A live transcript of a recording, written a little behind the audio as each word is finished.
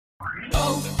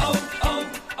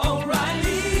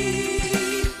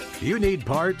O'Reilly. You need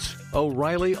parts?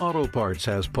 O'Reilly Auto Parts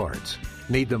has parts.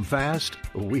 Need them fast?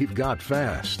 We've got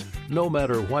fast. No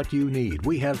matter what you need,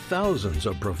 we have thousands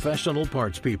of professional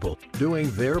parts people doing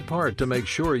their part to make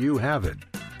sure you have it.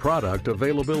 Product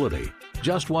availability.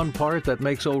 Just one part that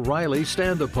makes O'Reilly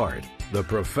stand apart. The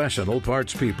professional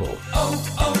parts people.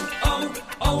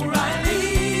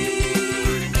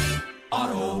 O'Reilly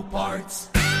Auto Parts.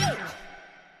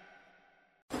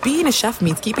 Being a chef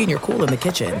means keeping your cool in the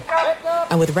kitchen.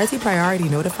 And with Resi Priority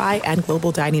Notify and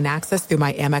Global Dining Access through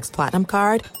my Amex Platinum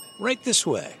card, Right this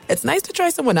way. it's nice to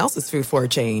try someone else's food for a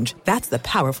change. That's the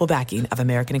powerful backing of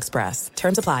American Express.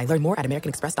 Terms apply. Learn more at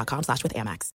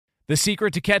americanexpress.com/withAmex. The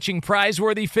secret to catching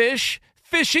prize-worthy fish?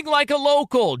 Fishing like a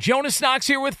local. Jonas Knox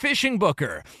here with Fishing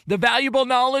Booker. The valuable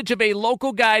knowledge of a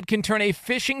local guide can turn a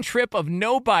fishing trip of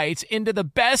no bites into the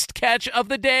best catch of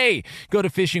the day. Go to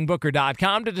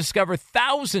fishingbooker.com to discover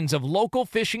thousands of local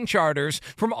fishing charters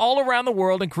from all around the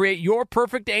world and create your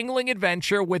perfect angling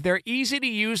adventure with their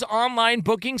easy-to-use online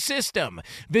booking system.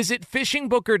 Visit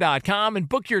fishingbooker.com and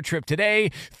book your trip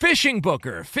today. Fishing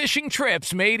Booker. Fishing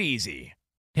trips made easy.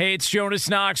 Hey, it's Jonas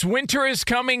Knox. Winter is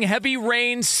coming. Heavy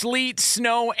rain, sleet,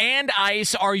 snow, and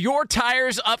ice. Are your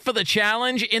tires up for the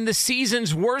challenge? In the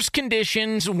season's worst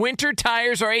conditions, winter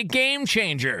tires are a game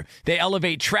changer. They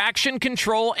elevate traction,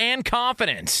 control, and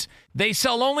confidence. They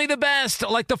sell only the best,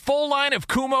 like the full line of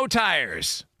Kumho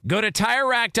tires. Go to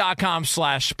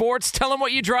TireRack.com/sports. Tell them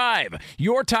what you drive.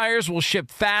 Your tires will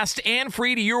ship fast and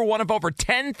free to your one of over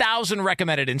 10,000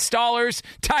 recommended installers.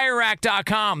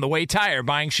 TireRack.com, the way tire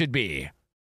buying should be.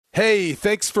 Hey,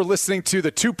 thanks for listening to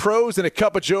the Two Pros and a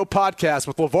Cup of Joe podcast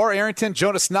with LeVar Arrington,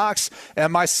 Jonas Knox,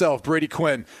 and myself, Brady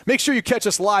Quinn. Make sure you catch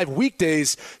us live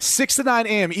weekdays, 6 to 9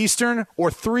 a.m. Eastern or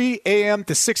 3 a.m.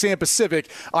 to 6 a.m. Pacific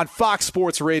on Fox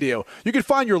Sports Radio. You can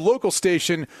find your local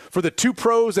station for the Two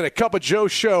Pros and a Cup of Joe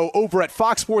show over at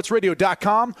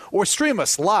foxsportsradio.com or stream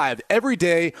us live every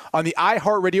day on the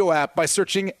iHeartRadio app by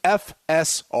searching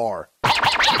FSR.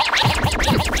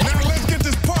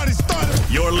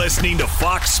 You're listening to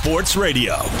Fox Sports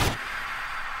Radio.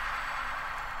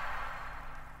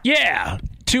 Yeah,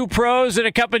 Two Pros and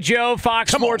a Cup of Joe,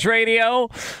 Fox Sports Radio.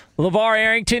 LeVar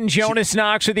Arrington, Jonas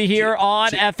Knox with you here on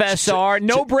FSR.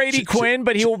 No Brady Quinn,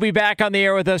 but he will be back on the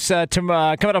air with us coming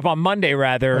up on Monday,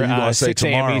 rather, 6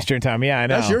 a.m. Eastern time. Yeah, I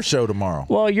know. That's your show tomorrow.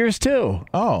 Well, yours too.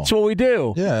 Oh. That's what we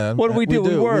do. Yeah. What do we do?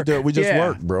 We work. We just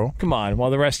work, bro. Come on.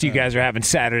 While the rest of you guys are having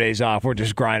Saturdays off, we're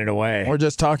just grinding away. We're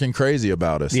just talking crazy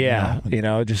about us. Yeah.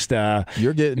 Just...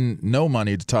 You're getting no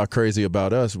money to talk crazy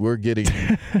about us. We're getting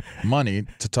money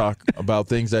to talk about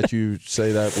things that you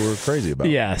say that we're crazy about.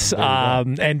 Yes.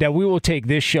 And we will take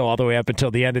this show all the way up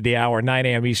until the end of the hour, 9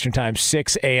 a.m. Eastern Time,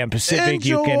 6 a.m. Pacific.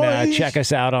 Enjoy. You can check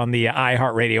us out on the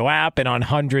iHeartRadio app and on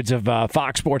hundreds of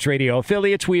Fox Sports Radio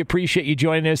affiliates. We appreciate you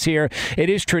joining us here. It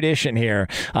is tradition here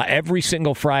every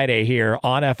single Friday here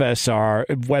on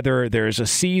FSR, whether there's a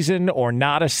season or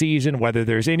not a season, whether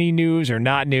there's any news or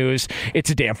not news, it's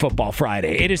a damn Football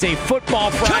Friday. It is a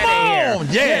Football Friday Come on.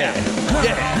 here.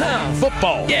 Yeah.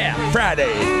 Football. Yeah.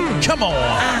 Friday. Come on.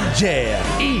 Yeah.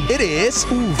 It is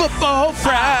Football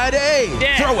Friday.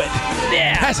 Yeah. Throw it.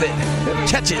 Yeah. Pass it.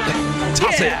 Catch it.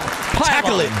 Toss Yeah. it.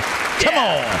 Tackle it. Come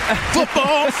on.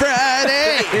 Football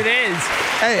Friday. It is.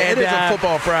 Hey, it is a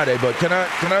Football Friday, but can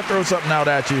I throw something out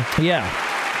at you? Yeah.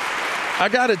 I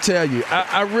got to tell you,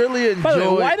 I really enjoy. By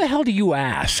the way, why the hell do you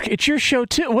ask? It's your show,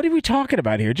 too. What are we talking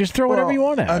about here? Just throw whatever you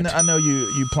want out. I know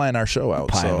you plan our show out,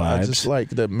 Pie so vibes. I just like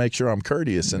to make sure I'm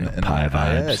courteous and Pie I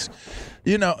vibes. ask.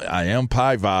 I am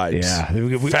Pie Vibes. Yeah.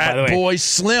 Fat Boy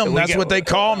Slim, that's what they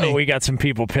call me. We got some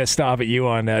people pissed off at you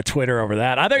on Twitter over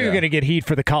that. I thought you were going to get heat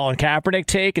for the Colin Kaepernick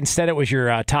take. Instead, it was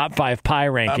your top 5 pie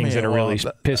rankings that are really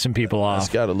pissing people off.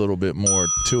 It's got a little bit more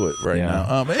to it right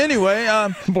now. Anyway.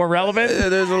 More relevant?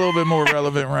 There's a little bit more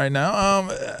relevant right now.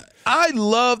 I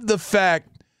love the fact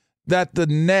that the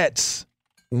Nets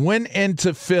went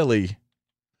into Philly,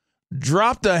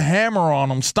 dropped a hammer on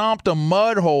them, stomped a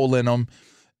mud hole in them,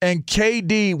 and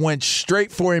KD went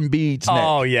straight for Embiid's neck.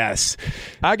 Oh, yes.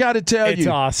 I got to tell you. It's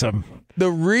awesome. The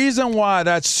reason why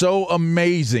that's so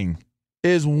amazing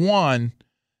is, one,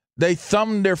 they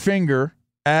thumbed their finger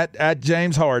at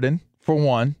James Harden, for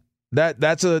one.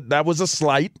 That was a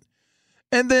slight.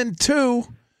 And then, two,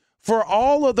 for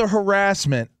all of the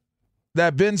harassment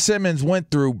that Ben Simmons went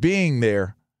through being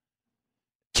there,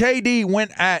 KD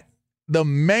went at the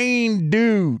main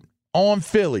dude on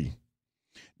Philly.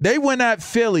 They went at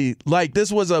Philly like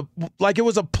it was a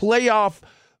playoff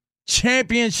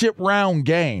championship round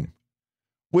game,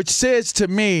 which says to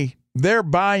me their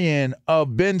buy-in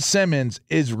of Ben Simmons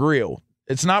is real.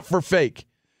 It's not for fake.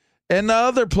 And the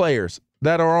other players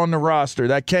that are on the roster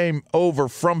that came over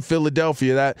from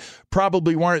Philadelphia that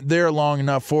probably weren't there long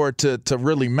enough for it to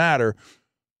really matter.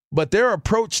 But their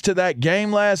approach to that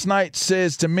game last night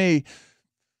says to me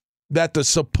that the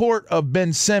support of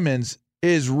Ben Simmons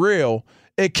is real.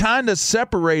 It kind of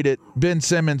separated Ben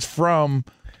Simmons from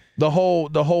the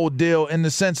whole deal in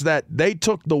the sense that they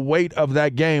took the weight of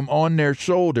that game on their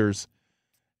shoulders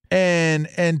and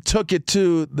took it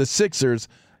to the Sixers.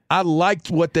 I liked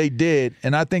what they did,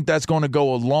 and I think that's going to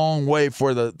go a long way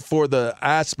for the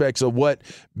aspects of what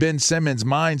Ben Simmons'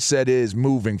 mindset is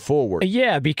moving forward.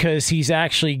 Yeah, because he's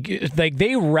actually like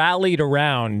they rallied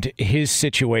around his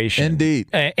situation. Indeed,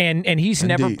 and he's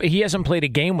he hasn't played a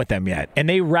game with them yet, and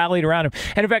they rallied around him.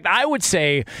 And in fact, I would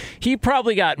say he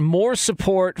probably got more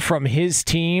support from his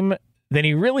team than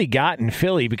he really got in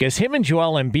Philly, because him and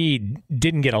Joel Embiid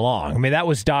didn't get along. I mean, that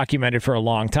was documented for a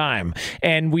long time.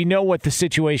 And we know what the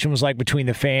situation was like between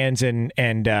the fans and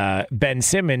Ben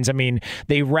Simmons. I mean,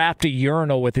 they wrapped a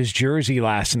urinal with his jersey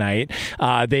last night.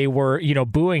 They were,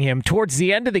 booing him. Towards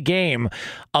the end of the game,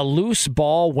 a loose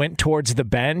ball went towards the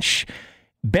bench.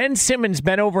 Ben Simmons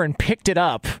bent over and picked it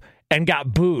up and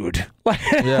got booed.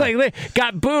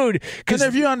 Got booed. Because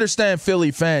if you understand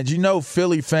Philly fans,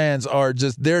 Philly fans are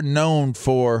they're known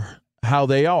for how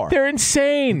they are. They're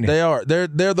insane. They are. They're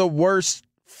the worst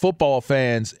football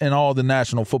fans in all the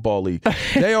National Football League.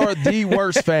 They are the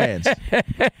worst fans.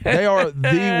 They are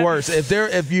the worst.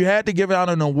 If you had to give out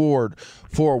an award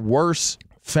for worst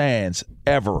fans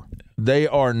ever, they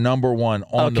are number one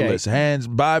on the list, hands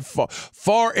by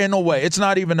far and away. It's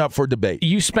not even up for debate.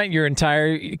 You spent your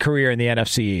entire career in the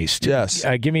NFC East. Yes.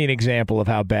 Give me an example of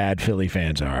how bad Philly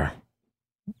fans are.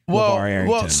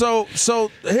 Well, so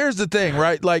here's the thing,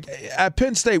 right? Like at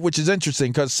Penn State, which is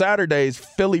interesting because Saturdays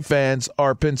Philly fans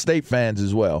are Penn State fans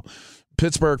as well.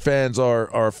 Pittsburgh fans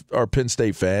are Penn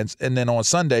State fans, and then on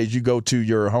Sundays you go to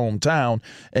your hometown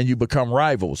and you become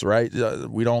rivals, right?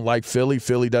 We don't like Philly.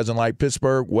 Philly doesn't like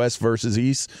Pittsburgh. West versus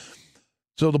East.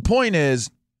 So the point is,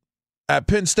 at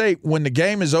Penn State, when the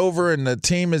game is over and the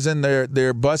team is in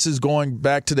their buses going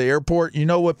back to the airport, you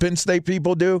know what Penn State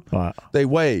people do? What? They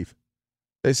wave.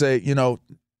 They say,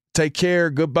 take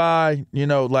care, goodbye.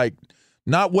 Like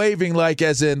not waving like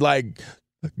as in like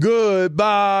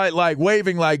goodbye, like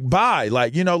waving like bye,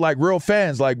 like like real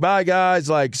fans, like bye guys,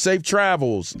 like safe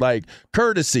travels, like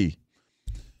courtesy.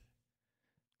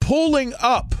 Pulling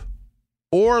up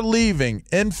or leaving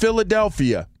in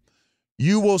Philadelphia,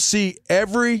 you will see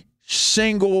every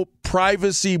single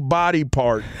privacy body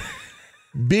part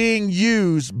being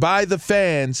used by the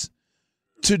fans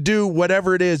to do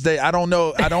whatever it is I don't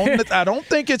know. I don't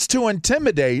think it's to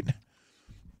intimidate.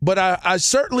 But I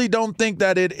certainly don't think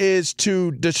that it is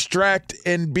to distract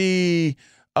and be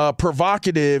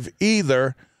provocative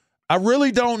either. I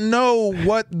really don't know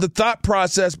what the thought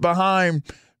process behind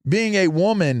being a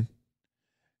woman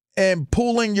and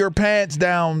pulling your pants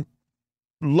down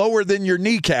lower than your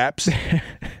kneecaps,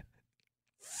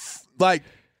 like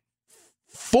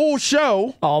full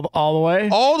show. All the way?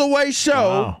 All the way show.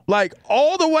 Wow. Like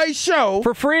all the way show.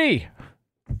 For free.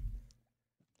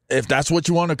 If that's what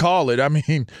you want to call it. I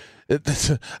mean,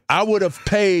 I would have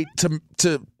paid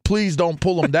to please don't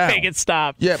pull them down. Make it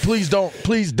stop. Yeah, please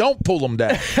don't pull them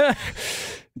down.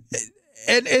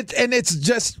 and it's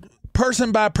just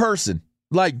person by person,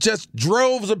 like just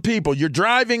droves of people. You're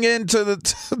driving into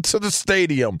the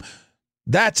stadium.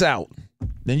 That's out.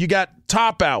 Then you got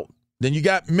top out. Then you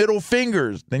got middle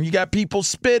fingers. Then you got people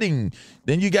spitting.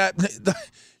 Then you got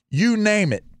you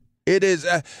name it. It is.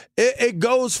 It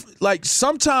goes like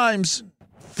sometimes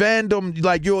fandom.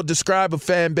 Like you'll describe a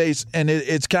fan base, and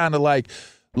it's kind of like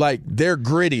they're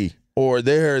gritty or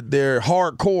they're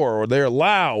hardcore or they're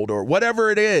loud or whatever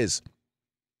it is.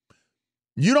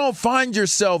 You don't find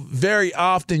yourself very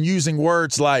often using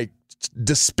words like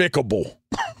despicable,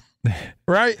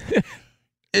 right?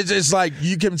 It's like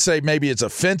you can say maybe it's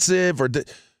offensive or.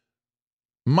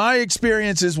 My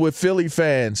experiences with Philly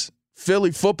fans.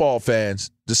 Philly football fans,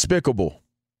 despicable.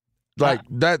 Like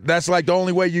that's like the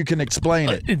only way you can explain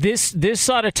it. This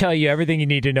ought to tell you everything you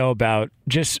need to know about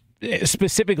just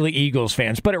specifically Eagles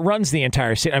fans, but it runs the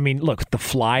entire city. I mean, look, the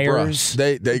Flyers.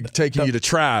 Bruh, they taking you to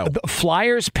trial. The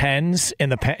Flyers Pens in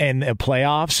the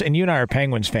playoffs, and you and I are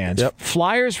Penguins fans. Yep.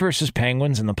 Flyers versus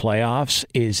Penguins in the playoffs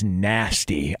is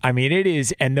nasty. I mean, it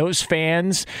is, and those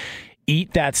fans.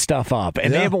 eat that stuff up.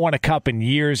 And they haven't won a cup in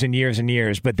years and years and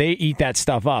years, but they eat that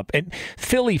stuff up. And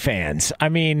Philly fans, I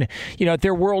mean, at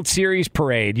their World Series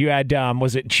parade, you had,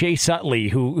 was it Chase Utley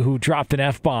who dropped an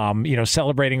F-bomb,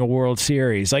 celebrating a World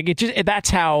Series. Like, that's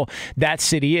how that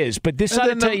city is. But this ought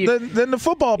to tell you. Then the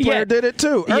football player did it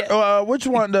too. Yeah. Which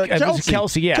one?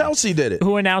 Kelsey. Yeah. Kelsey did it.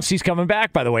 Who announced he's coming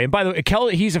back, by the way. And by the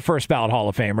way, he's a first ballot Hall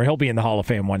of Famer. He'll be in the Hall of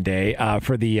Fame one day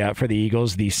for the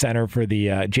Eagles, the center for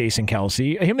the Jason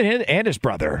Kelsey. Him and his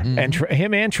brother, and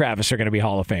him and Travis are going to be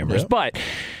Hall of Famers. Yep. But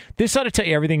this ought to tell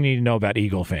you everything you need to know about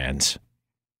Eagle fans.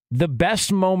 The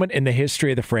best moment in the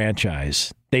history of the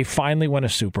franchise, they finally won a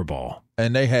Super Bowl.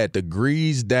 And they had to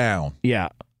grease down. Yeah.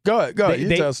 Go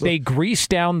ahead. They greased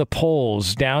down the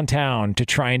poles downtown to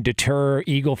try and deter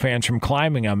Eagle fans from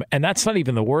climbing them. And that's not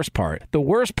even the worst part. The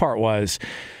worst part was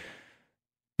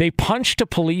they punched a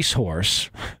police horse.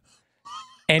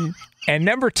 And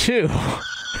number two,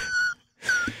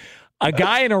 a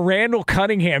guy in a Randall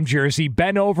Cunningham jersey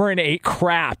bent over and ate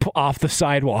crap off the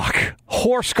sidewalk.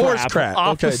 Horse crap.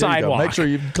 Off the sidewalk. Make sure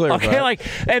you clarify. Okay,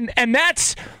 and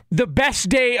that's the best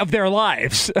day of their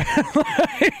lives.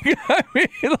 I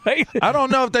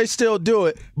don't know if they still do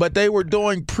it, but they were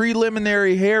doing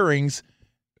preliminary hearings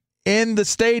in the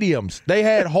stadiums. They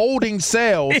had holding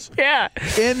cells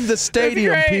in the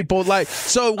stadium, people.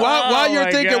 While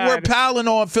you're thinking we're piling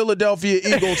on Philadelphia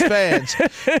Eagles fans,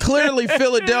 clearly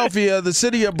Philadelphia, the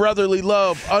city of brotherly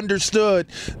love, understood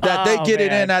that they get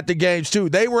it in at the games too.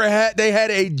 They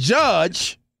had a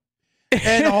judge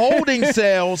and holding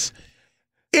cells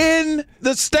in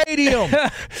the stadium.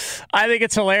 I think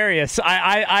it's hilarious.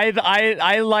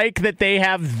 I like that they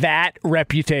have that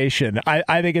reputation.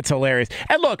 I think it's hilarious.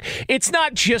 And look, it's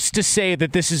not just to say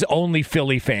that this is only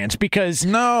Philly fans, because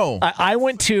I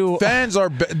went to fans are.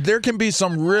 There can be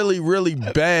some really, really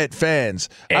bad fans.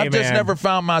 I've just never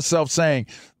found myself saying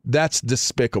that's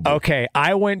despicable. Okay,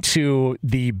 I went to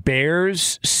the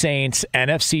Bears-Saints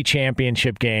NFC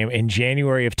Championship game in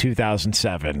January of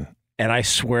 2007, and I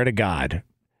swear to God,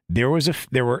 there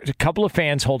were a couple of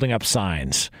fans holding up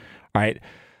signs. All right.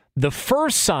 The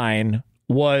first sign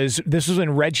was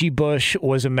when Reggie Bush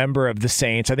was a member of the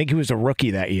Saints. I think he was a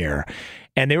rookie that year.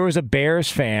 And there was a Bears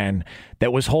fan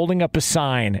that was holding up a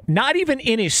sign, not even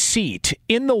in his seat,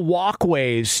 in the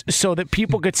walkways so that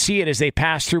people could see it as they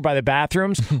passed through by the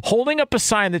bathrooms, holding up a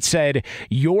sign that said,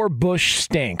 "Your Bush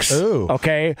stinks." Ooh.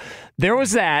 Okay? There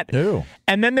was that. Ooh.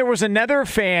 And then there was another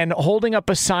fan holding up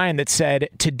a sign that said,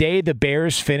 "Today the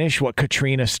Bears finish what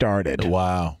Katrina started."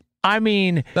 Wow. I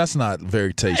mean, that's not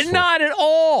very tasteful. Not at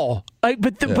all.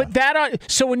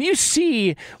 So when you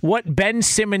see what Ben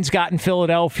Simmons got in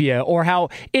Philadelphia, or how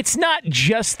it's not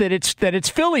just that it's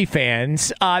Philly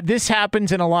fans. This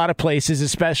happens in a lot of places,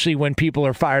 especially when people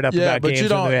are fired up about games. You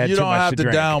don't have to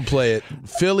downplay it.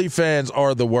 Philly fans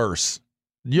are the worst.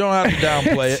 You don't have to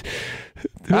downplay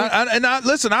it.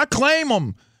 Listen, I claim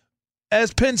them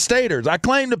as Penn Staters. I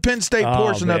claim the Penn State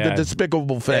portion of the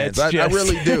despicable fans. I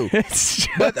really do.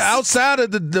 But outside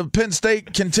of the Penn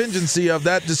State contingency of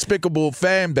that despicable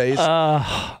fan base,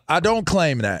 I don't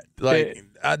claim that.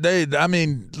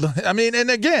 And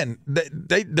again,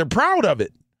 they're proud of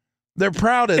it. They're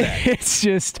proud of that. It's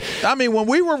just, when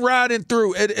we were riding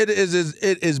through, it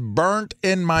is burnt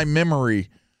in my memory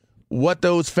what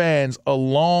those fans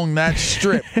along that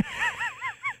strip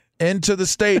into the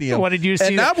stadium. What did you see?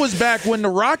 And that was back when the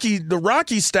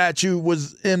Rocky statue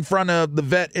was in front of the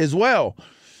vet as well.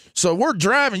 So we're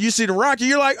driving, you see the Rocky,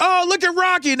 you're like, "Oh, look at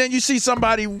Rocky," and then you see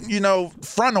somebody,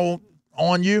 frontal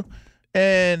on you,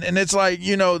 and it's like,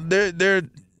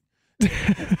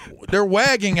 they're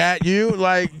wagging at you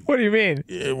like. What do you mean?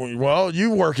 Well,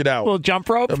 you work it out. A little jump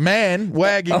rope? A man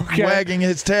wagging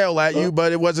his tail at you,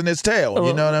 but it wasn't his tail.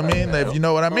 You know what I mean? If you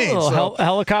know what I mean. A little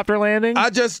helicopter landing?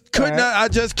 I just could not. I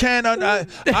just can't. I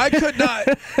could not.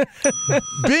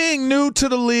 Being new to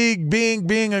the league,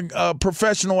 being a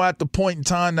professional at the point in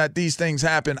time that these things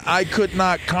happen, I could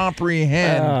not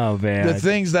comprehend the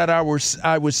things that I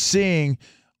was seeing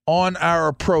on our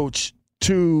approach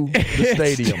to the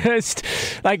stadium.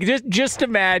 Just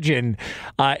imagine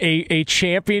a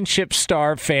championship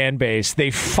star fan base.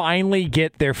 They finally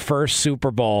get their first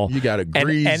Super Bowl. You got to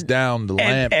grease down the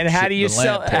lamp. And how do you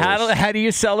how do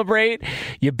you celebrate?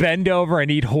 You bend over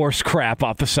and eat horse crap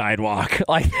off the sidewalk.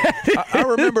 Like that. I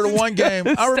remember the one game.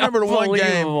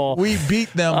 We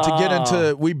beat them to get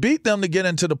into. We beat them to get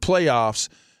into the playoffs.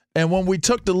 And when we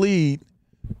took the lead,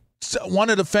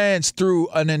 one of the fans threw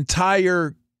an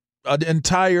entire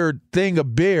thing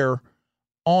of beer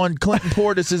on Clinton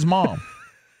Portis's mom.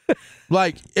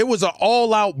 Like, it was an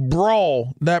all-out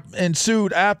brawl that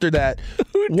ensued after that.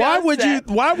 Why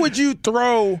would you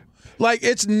throw Like,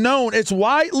 it's known. It's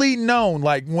widely known.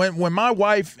 Like, when my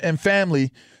wife and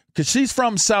family, because she's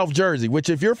from South Jersey, which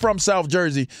if you're from South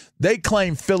Jersey, they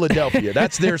claim Philadelphia.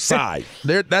 That's their side.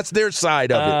 That's their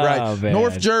side of it, right? Man.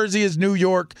 North Jersey is New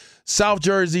York. South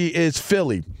Jersey is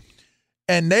Philly.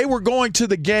 And they were going to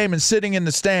the game and sitting in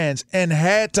the stands and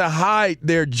had to hide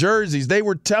their jerseys. They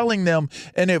were telling them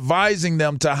and advising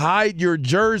them to hide your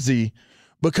jersey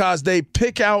because they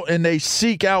pick out and they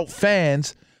seek out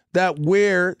fans that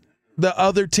wear the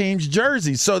other team's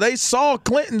jerseys. So they saw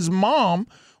Clinton's mom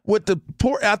with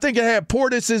I think it had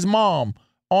Portis's mom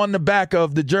on the back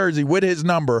of the jersey with his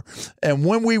number. And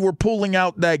when we were pulling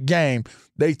out that game,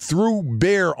 they threw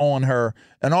beer on her.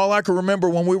 And all I can remember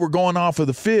when we were going off of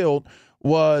the field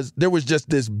was there was just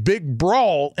this big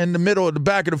brawl in the middle of the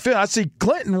back of the field. I see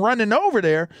Clinton running over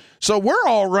there. So we're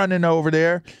all running over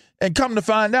there. And come to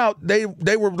find out, they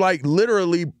were like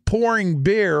literally pouring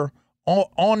beer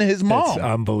on his mom. It's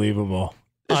unbelievable.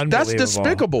 That's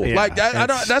despicable. Yeah, like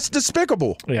that's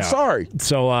despicable. Yeah. Sorry.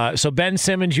 So Ben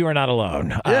Simmons, you are not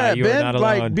alone. Yeah, you Ben. are not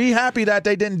alone. Like, be happy that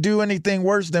they didn't do anything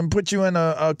worse than put you in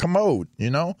a commode.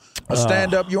 A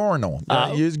stand-up urinal.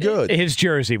 It's good. His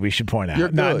jersey, we should point out. You're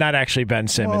good. Not actually Ben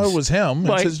Simmons. Well, it was him.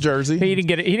 It's his jersey. He didn't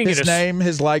get it. He didn't his get name,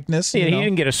 his likeness. Yeah, he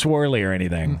didn't get a swirly or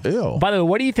anything. Ew. By the way,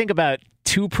 what do you think about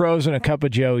 2 pros and a cup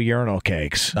of Joe urinal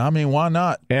cakes? I mean, why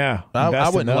not? Yeah, I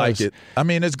wouldn't like it. I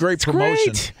mean, it's great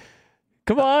promotion. Great.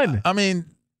 Come on. I mean,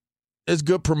 it's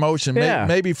good promotion. Yeah.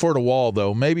 Maybe for the wall,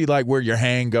 though. Maybe like where your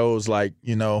hand goes, like,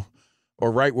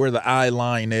 or right where the eye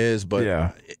line is. But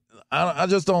yeah. I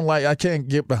just don't like. I can't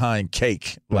get behind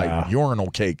cake, like urinal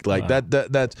cake, like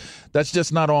that's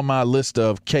just not on my list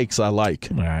of cakes I like.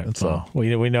 All right, so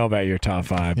we know about your top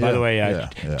 5. By the way,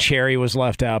 cherry was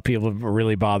left out. People were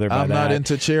really bothered by that. I'm not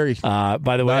into cherry.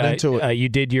 By the way, not into it. You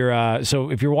did your.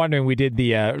 So if you're wondering, we did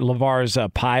the LeVar's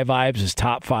pie vibes, his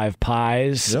top 5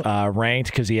 pies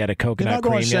ranked because he had a coconut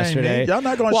cream yesterday. Y'all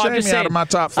not going to shame me out of my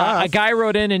top 5. A guy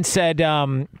wrote in and said,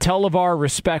 "Tell LeVar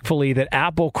respectfully that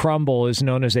apple crumble is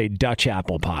known as a Dutch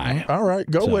apple pie." All right,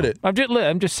 go with it. I'm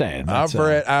just saying. I've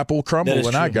read apple crumble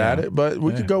when I got it, but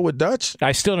we could go with Dutch.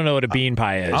 I still don't know what a bean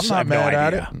pie is. I'm not mad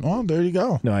at it. Well, there you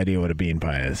go. No idea what a bean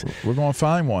pie is. We're going to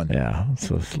find one. Yeah,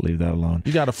 so let's leave that alone.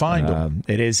 You got to find them.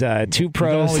 It is 2 pros. You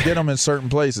can only get them in certain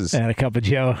places. And a cup of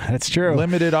Joe. That's true.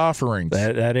 Limited offerings.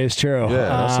 That is true. Yeah,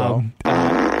 that's all.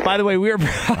 By the way, we are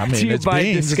brought to you by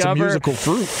beans. Discover. It's a musical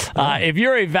fruit. If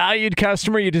you're a valued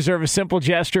customer, you deserve a simple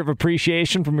gesture of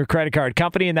appreciation from your credit card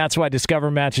company, and that's why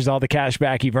Discover matches all the cash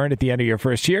back you've earned at the end of your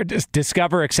first year.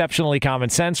 Discover, exceptionally common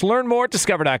sense. Learn more at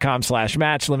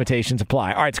discover.com/match. Limitations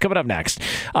apply. All right, it's coming up next.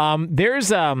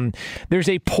 There's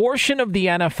a portion of the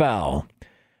NFL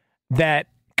that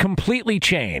completely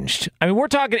changed. I mean, we're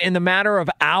talking in the matter of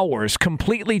hours,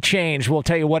 completely changed. We'll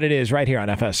tell you what it is right here on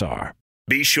FSR.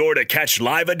 Be sure to catch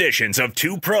live editions of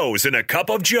 2 Pros and a Cup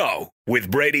of Joe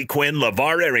with Brady Quinn,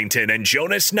 LeVar Arrington, and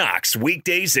Jonas Knox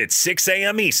weekdays at 6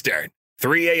 a.m. Eastern,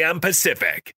 3 a.m.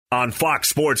 Pacific on Fox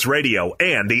Sports Radio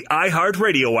and the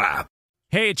iHeartRadio app.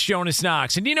 Hey, it's Jonas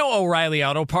Knox, and you know O'Reilly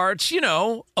Auto Parts. You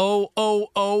know,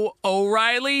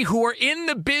 O'Reilly, who are in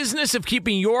the business of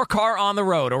keeping your car on the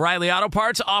road. O'Reilly Auto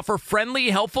Parts offer friendly,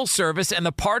 helpful service and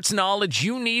the parts knowledge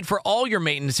you need for all your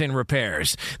maintenance and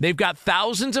repairs. They've got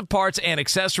thousands of parts and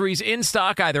accessories in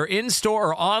stock, either in-store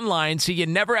or online, so you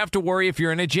never have to worry if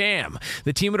you're in a jam.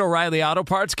 The team at O'Reilly Auto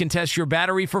Parts can test your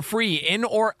battery for free, in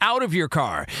or out of your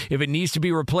car. If it needs to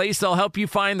be replaced, they'll help you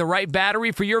find the right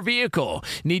battery for your vehicle.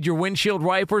 Need your windshield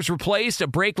wipers replaced, a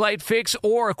brake light fix,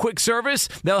 or a quick service?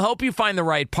 They'll help you find the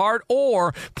right part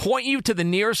or point you to the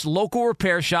nearest local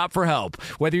repair shop for help.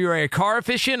 Whether you're a car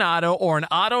aficionado or an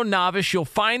auto novice, you'll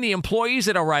find the employees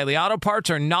at O'Reilly Auto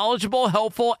Parts are knowledgeable,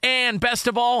 helpful, and best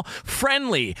of all,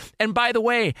 friendly. And by the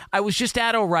way, I was just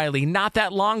at O'Reilly not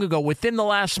that long ago, within the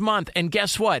last month, and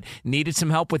guess what? Needed some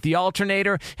help with the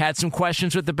alternator, had some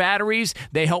questions with the batteries.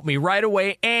 They helped me right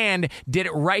away and did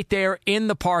it right there in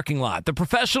the parking lot. The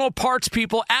professional parts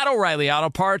people at O'Reilly Auto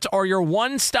Parts are your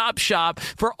one-stop shop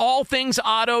for all things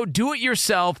auto,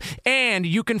 do-it-yourself, and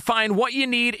you can find what you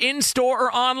need in-store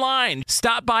or online.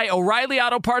 Stop by O'Reilly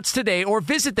Auto Parts today or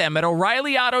visit them at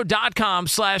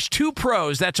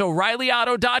O'ReillyAuto.com/2pros. That's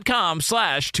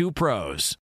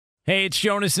O'ReillyAuto.com/2pros. Hey, it's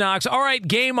Jonas Knox. All right,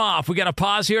 game off. We got to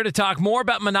pause here to talk more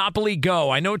about Monopoly Go.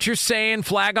 I know what you're saying,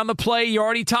 flag on the play. You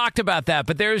already talked about that,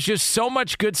 but there's just so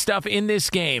much good stuff in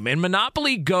this game. In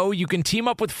Monopoly Go, you can team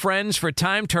up with friends for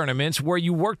time tournaments where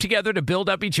you work together to build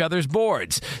up each other's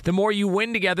boards. The more you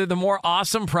win together, the more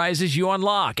awesome prizes you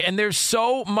unlock. And there's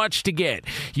so much to get.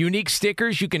 Unique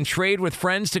stickers you can trade with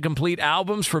friends to complete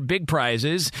albums for big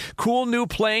prizes. Cool new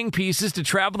playing pieces to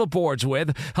travel the boards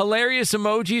with. Hilarious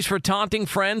emojis for taunting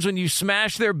friends when you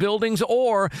smash their buildings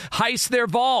or heist their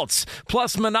vaults.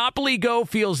 Plus, Monopoly Go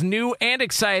feels new and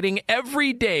exciting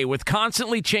every day with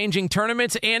constantly changing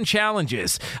tournaments and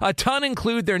challenges. A ton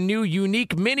include their new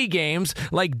unique mini games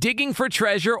like digging for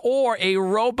treasure or a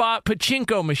robot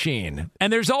pachinko machine.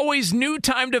 And there's always new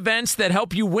timed events that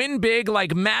help you win big,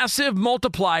 like massive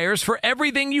multipliers for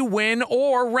everything you win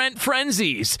or rent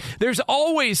frenzies. There's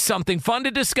always something fun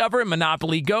to discover in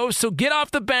Monopoly Go, so get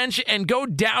off the bench and go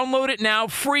download it now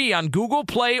free on Google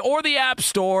Play or the App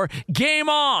Store. Game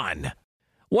on!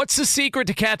 What's the secret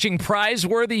to catching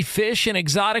prize-worthy fish in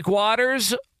exotic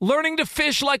waters? Learning to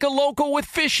fish like a local with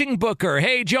Fishing Booker.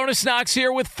 Hey, Jonas Knox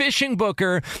here with Fishing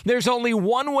Booker. There's only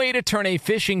one way to turn a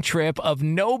fishing trip of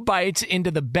no bites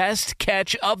into the best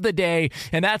catch of the day,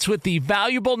 and that's with the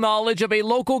valuable knowledge of a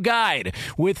local guide.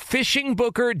 With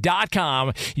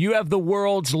FishingBooker.com, you have the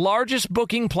world's largest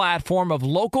booking platform of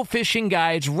local fishing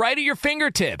guides right at your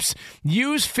fingertips.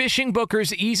 Use Fishing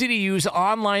Booker's easy-to-use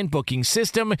online booking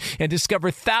system and discover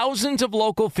thousands of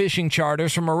local fishing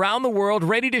charters from around the world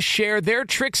ready to share their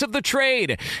tricks of the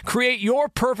trade. Create your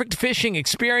perfect fishing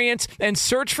experience and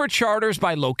search for charters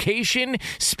by location,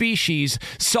 species,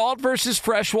 salt versus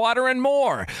freshwater, and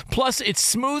more. Plus, it's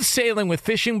smooth sailing with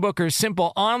Fishing Booker's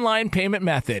simple online payment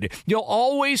method. You'll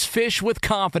always fish with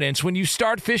confidence when you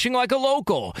start fishing like a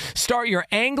local. Start your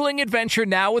angling adventure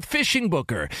now with Fishing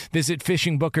Booker. Visit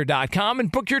FishingBooker.com and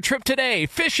book your trip today.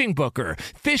 Fishing Booker.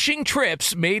 Fishing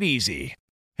trips made easy.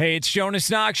 Hey, it's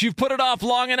Jonas Knox. You've put it off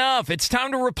long enough. It's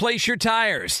time to replace your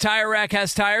tires. Tire Rack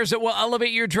has tires that will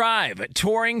elevate your drive.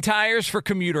 Touring tires for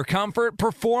commuter comfort,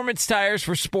 performance tires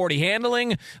for sporty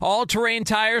handling, all-terrain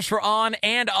tires for on-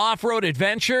 and off-road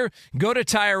adventure. Go to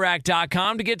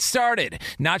TireRack.com to get started.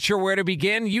 Not sure where to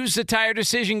begin? Use the Tire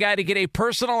Decision Guide to get a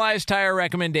personalized tire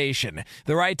recommendation.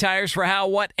 The right tires for how,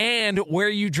 what, and where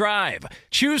you drive.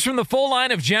 Choose from the full line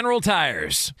of General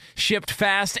Tires. Shipped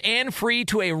fast and free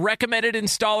to a recommended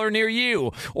installer near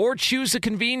you, or choose the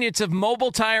convenience of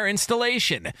mobile tire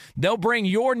installation. They'll bring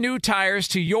your new tires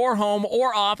to your home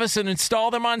or office and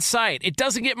install them on site. It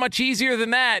doesn't get much easier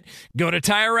than that. Go to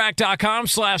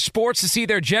TireRack.com/sports to see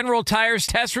their General Tires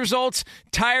test results,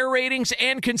 tire ratings,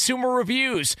 and consumer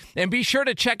reviews. And be sure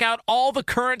to check out all the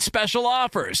current special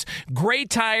offers. Great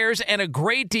tires and a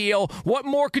great deal. What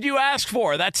more could you ask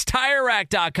for? That's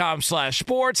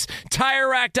TireRack.com/sports.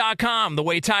 TireRack.com, the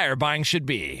way tire buying should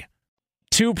be.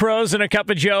 Two pros and a cup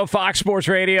of Joe, Fox Sports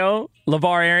Radio.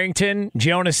 LeVar Arrington,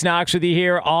 Jonas Knox with you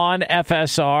here on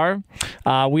FSR.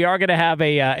 We are going to have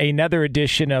another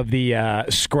edition of the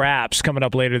Scraps coming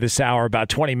up later this hour, about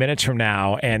 20 minutes from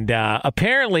now. And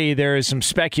apparently there is some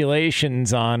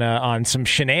speculations on some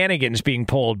shenanigans being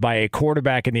pulled by a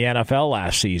quarterback in the NFL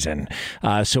last season.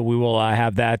 So we will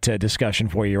have that discussion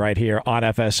for you right here on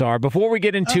FSR. Before we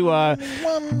get into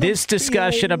this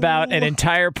discussion about an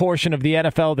entire portion of the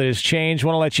NFL that has changed, I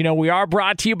want to let you know we are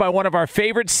brought to you by one of our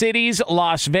favorite cities,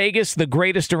 Las Vegas, the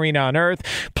greatest arena on earth.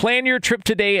 Plan your trip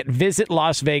today at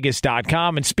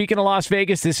visitlasvegas.com. And speaking of Las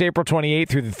Vegas, this April 28th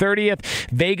through the 30th,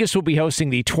 Vegas will be hosting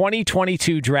the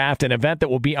 2022 Draft, an event that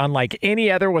will be unlike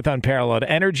any other with unparalleled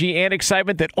energy and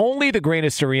excitement that only the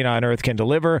greatest arena on earth can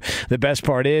deliver. The best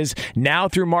part is, now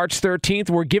through March 13th,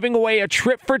 we're giving away a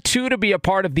trip for two to be a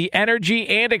part of the energy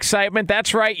and excitement.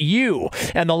 That's right, you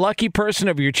and the lucky person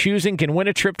of your choosing can win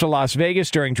a trip to Las Vegas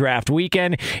during Draft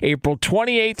Weekend, April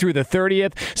 28th through the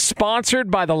 30th, sponsored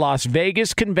by the Las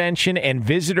Vegas Convention and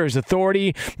Visitors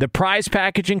Authority. The prize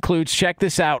package includes, check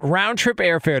this out, round-trip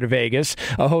airfare to Vegas,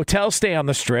 a hotel stay on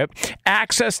the Strip,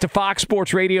 access to Fox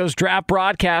Sports Radio's draft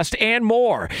broadcast, and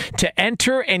more. To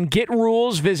enter and get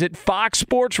rules, visit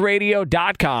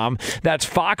foxsportsradio.com. That's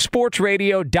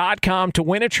foxsportsradio.com to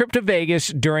win a trip to Vegas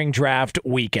during Draft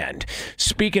Weekend.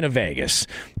 Speaking of Vegas,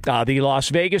 the Las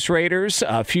Vegas Raiders,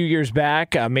 a few years back,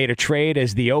 back, made a trade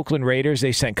as the Oakland Raiders.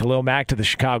 They sent Khalil Mack to the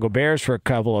Chicago Bears for a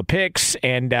couple of picks,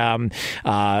 and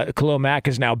Khalil Mack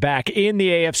is now back in the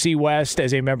AFC West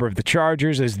as a member of the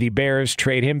Chargers as the Bears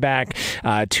trade him back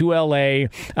to L.A.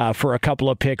 For a couple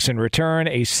of picks in return,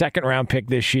 a second-round pick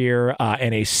this year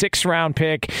and a sixth-round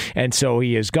pick, and so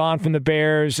he is gone from the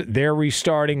Bears. They're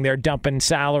restarting. They're dumping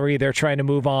salary. They're trying to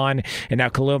move on, and now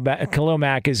Khalil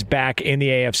Mack is back in the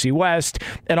AFC West,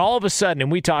 and all of a sudden,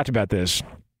 and we talked about this,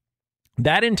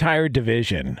 that entire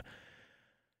division,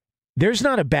 there's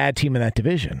not a bad team in that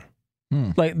division.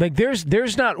 Like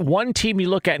there's not one team you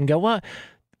look at and go, well,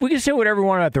 we can say whatever we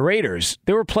want about the Raiders.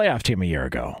 They were a playoff team a year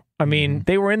ago. I mean,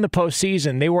 they were in the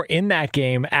postseason. They were in that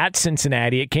game at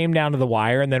Cincinnati. It came down to the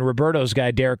wire, and then Roberto's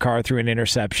guy, Derek Carr, threw an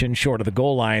interception short of the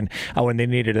goal line when they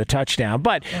needed a touchdown.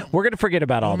 But we're going to forget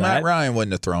about all that. Matt Ryan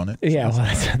wouldn't have thrown it. Yeah,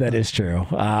 well, that is true.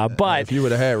 But if you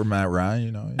would have had Matt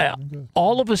Ryan,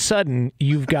 all of a sudden,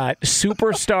 you've got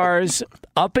superstars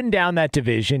up and down that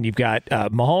division. You've got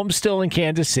Mahomes still in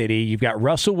Kansas City. You've got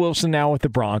Russell Wilson now with the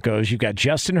Broncos. You've got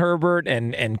Justin Herbert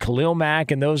and Khalil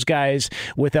Mack and those guys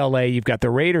with L.A. You've got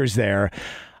the Raiders there.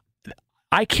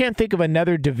 I can't think of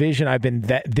another division I've been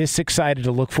this excited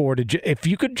to look forward to. If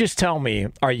you could just tell me,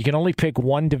 all right, you can only pick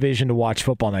one division to watch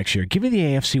football next year. Give me the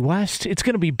AFC West. It's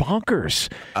going to be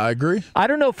bonkers. I agree. I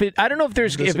don't know if there's.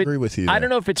 I disagree with you. I don't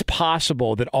know if it's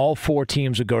possible that all four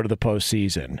teams would go to the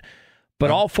postseason, but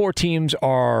all four teams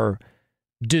are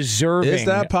deserving. Is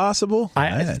that possible?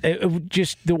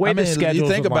 Just the way the schedule. You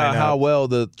think about how well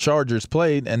the Chargers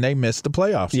played, and they missed the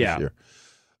playoffs this year.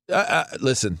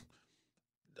 Listen,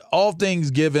 all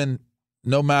things given,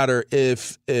 no matter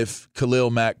if Khalil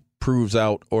Mack proves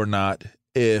out or not,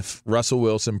 if Russell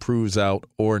Wilson proves out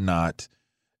or not,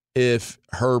 if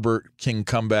Herbert can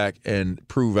come back and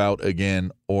prove out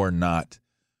again or not,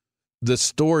 the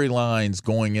storylines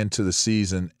going into the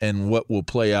season and what will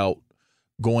play out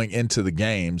going into the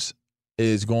games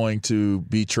is going to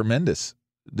be tremendous.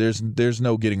 There's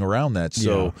no getting around that.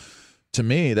 So to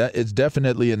me, that it's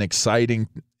definitely an exciting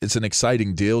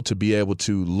deal to be able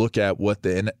to look at what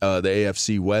the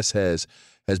AFC West has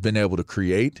been able to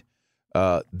create.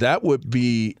 That would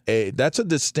be that's a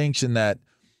distinction that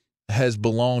has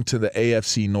belonged to the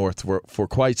AFC North for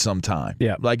quite some time.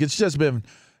 Yeah, like it's just been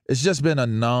a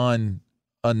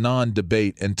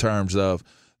non-debate in terms of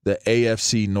the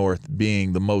AFC North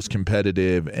being the most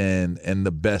competitive and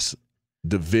the best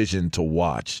division to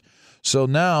watch. So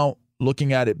now,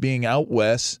 looking at it being out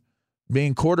west,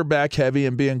 being quarterback heavy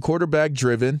and being quarterback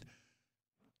driven,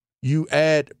 you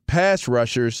add pass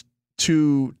rushers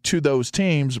to those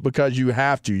teams because you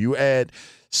have to. You add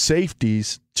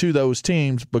safeties to those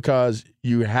teams because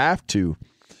you have to.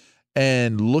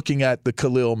 And looking at the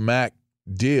Khalil Mack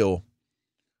deal,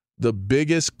 the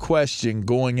biggest question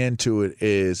going into it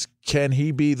is, can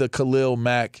he be the Khalil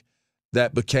Mack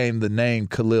that became the name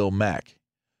Khalil Mack?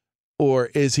 Or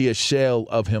is he a shell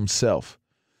of himself?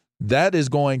 That is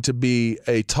going to be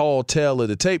a tall tale of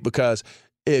the tape, because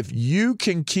if you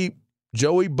can keep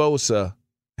Joey Bosa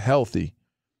healthy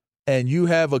and you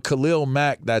have a Khalil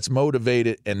Mack that's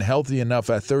motivated and healthy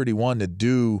enough at 31 to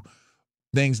do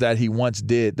things that he once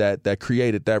did that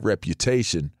created that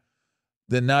reputation,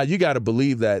 then now you got to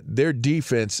believe that their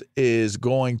defense is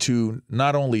going to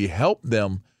not only help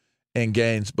them in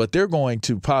games, but they're going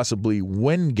to possibly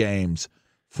win games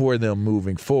for them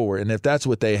moving forward. And if that's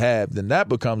what they have, then that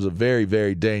becomes a very,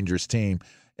 very dangerous team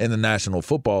in the National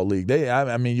Football League.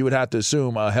 You would have to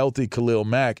assume a healthy Khalil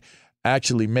Mack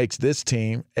actually makes this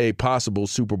team a possible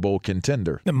Super Bowl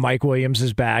contender. Mike Williams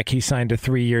is back. He signed a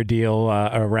 3-year deal,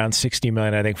 around $60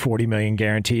 million, I think $40 million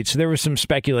guaranteed. So there was some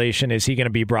speculation, is he going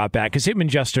to be brought back? Because him and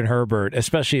Justin Herbert,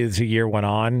 especially as the year went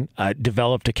on,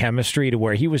 developed a chemistry to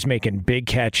where he was making big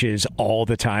catches all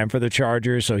the time for the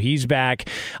Chargers. So he's back.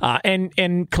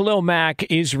 And Khalil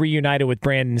Mack is reunited with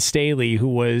Brandon Staley, who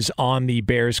was on the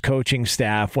Bears coaching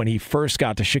staff when he first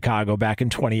got to Chicago back in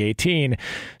 2018.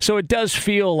 So it does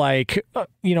feel like,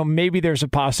 maybe there's a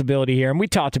possibility here. And we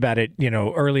talked about it,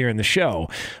 earlier in the show.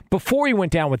 Before he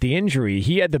went down with the injury,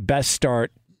 he had the best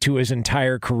start to his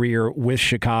entire career with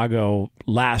Chicago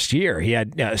last year. He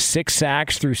had 6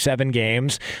 sacks through 7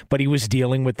 games, but he was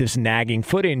dealing with this nagging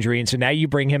foot injury. And so now you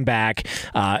bring him back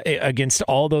against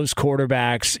all those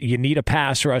quarterbacks. You need a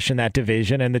pass rush in that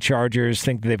division, and the Chargers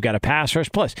think that they've got a pass rush.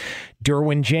 Plus,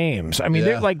 Derwin James. I mean,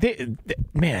 they're like,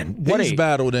 he's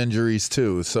battled injuries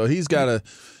too, so he's got to.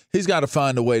 He's got to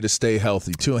find a way to stay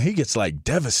healthy, too. And he gets,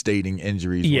 devastating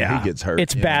injuries when he gets hurt.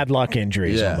 It's bad luck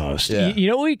injuries almost. Yeah. You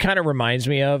know what he kind of reminds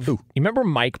me of? Who? You remember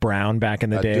Mike Brown back in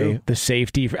the day? The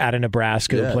safety out of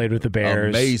Nebraska who played with the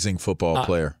Bears? Amazing football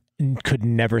player. could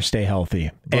never stay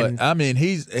healthy. But I mean,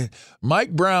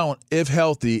 Mike Brown, if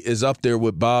healthy, is up there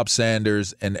with Bob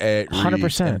Sanders and Ed Reed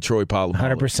 100%. and Troy Polamalu.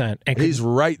 100%. And he's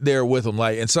right there with him.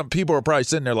 And some people are probably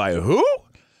sitting there like, who?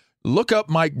 Look up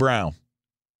Mike Brown.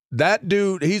 That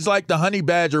dude, he's like the Honey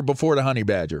Badger before the Honey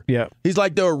Badger. Yeah, he's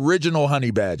like the original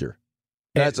Honey Badger.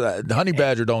 That's the Honey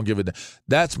Badger. Don't give it.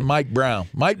 That's Mike Brown.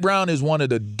 Mike Brown is one of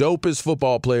the dopest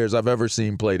football players I've ever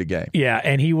seen play the game. Yeah,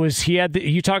 and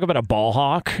you talk about a ball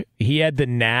hawk. He had the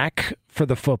knack for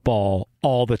the football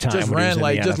all the time. Just ran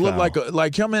looked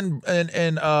like him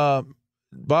and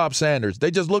Bob Sanders. They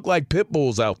just look like pit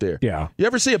bulls out there. Yeah. You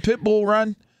ever see a pit bull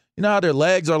run? You know how their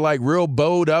legs are like real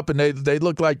bowed up and they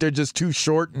look like they're just too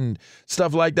short and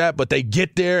stuff like that, but they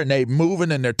get there and they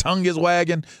moving and their tongue is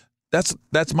wagging.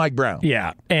 That's Mike Brown.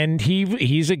 Yeah, and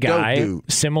he's a guy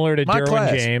similar to Derwin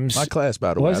James. My class,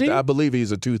 by the way. I believe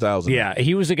he's a 2000. Yeah,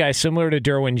 he was a guy similar to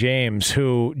Derwin James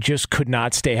who just could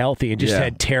not stay healthy and just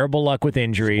had terrible luck with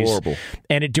injuries. Horrible.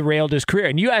 And it derailed his career.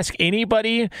 And you ask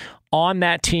anybody on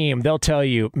that team, they'll tell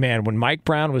you, man, when Mike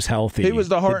Brown was healthy, he was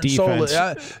the heart and soul.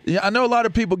 I know a lot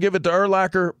of people give it to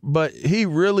Urlacher, but he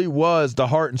really was the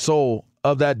heart and soul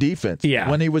of that defense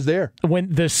when he was there.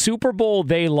 When the Super Bowl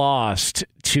they lost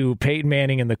to Peyton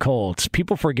Manning and the Colts,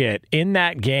 people forget, in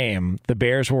that game, the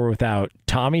Bears were without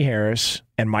Tommy Harris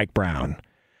and Mike Brown.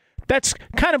 That's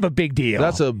kind of a big deal.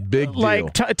 That's a big deal.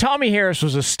 Like, Tommy Harris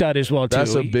was a stud as well, too.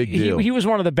 That's a big deal. He was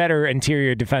one of the better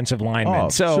interior defensive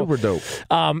linemen. Super dope.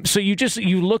 So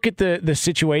you look at the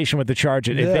situation with the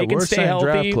Chargers. If they can stay healthy.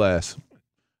 Draft class.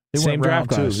 Same draft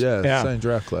class. Yeah, same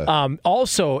draft class.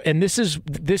 Also, and this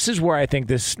is where I think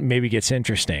this maybe gets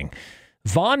interesting.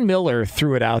 Von Miller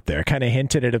threw it out there, kind of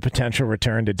hinted at a potential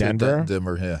return to Denver.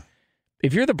 Yeah.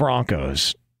 If you're the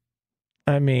Broncos,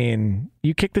 I mean,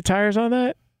 you kick the tires on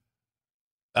that?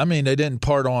 I mean, they didn't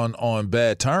part on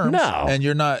bad terms. No. And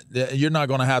you're not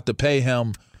going to have to pay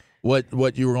him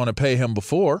what you were going to pay him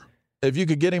before. If you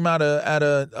could get him at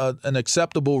an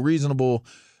acceptable, reasonable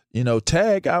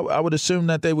tag, I would assume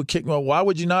that they would kick. Well, why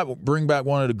would you not bring back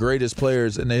one of the greatest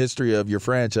players in the history of your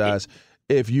franchise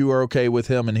if you are okay with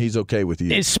him and he's okay with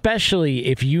you? Especially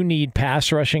if you need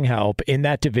pass rushing help in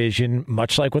that division,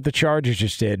 much like what the Chargers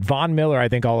just did. Von Miller, I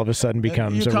think, all of a sudden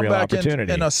becomes a real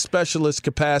opportunity. In a specialist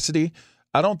capacity,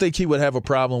 I don't think he would have a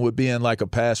problem with being like a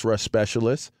pass rush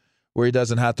specialist where he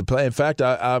doesn't have to play. In fact,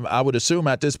 I would assume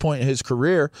at this point in his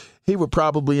career, he would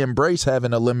probably embrace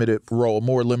having a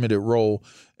more limited role,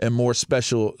 and more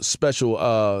specialist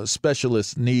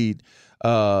need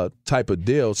type of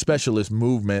deal, specialist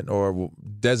movement or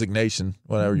designation,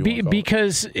 whatever you want to call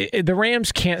because the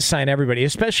Rams can't sign everybody,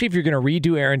 especially if you're going to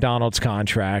redo Aaron Donald's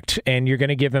contract and you're going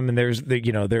to give him, and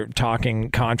they're talking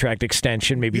contract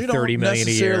extension, maybe $30 million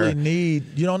a year.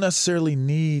 You don't necessarily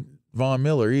need Von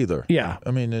Miller either. Yeah.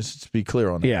 I mean, let's be clear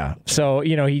on that. Yeah. So,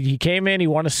 he came in, he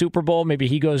won a Super Bowl. Maybe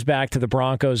he goes back to the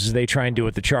Broncos as they try and do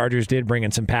what the Chargers did, bring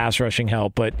in some pass rushing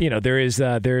help. But, there's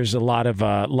a lot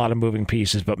of moving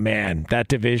pieces. But, man, that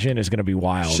division is going to be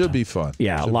wild. Should be fun.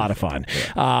 Yeah, a lot of fun.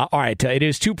 Yeah. All right. It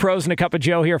is Two Pros and a Cup of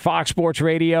Joe here, Fox Sports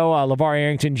Radio. LeVar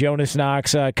Arrington, Jonas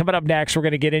Knox. Coming up next, we're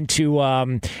going to get into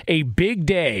a big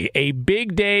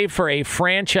day for a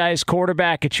franchise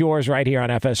quarterback. It's yours right here on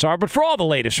FSR. But for all the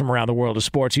latest from around the world of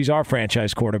sports, he's our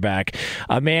franchise quarterback,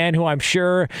 a man who I'm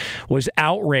sure was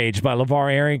outraged by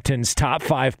LeVar Arrington's top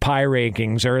 5 pie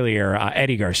rankings earlier,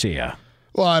 Eddie Garcia.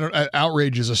 Well,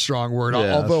 outrage is a strong word,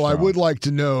 although I would like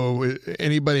to know,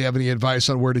 anybody have any advice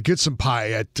on where to get some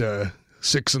pie at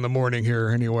 6 in the morning here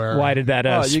anywhere? Why did that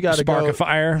spark a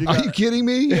fire? Are you kidding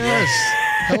me? Yes.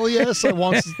 Hell yes, I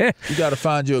want. You got to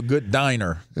find you a good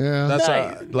diner. Yeah, that's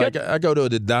I go to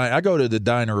the diner. I go to the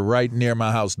diner right near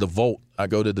my house, the Volt. I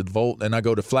go to the Volt and I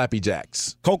go to Flappy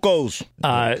Jack's. Coco's.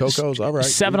 Coco's, all right.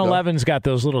 7-Eleven's got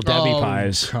those little Debbie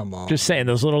pies. Come on. Just saying,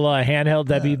 those little handheld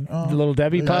little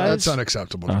Debbie pies. That's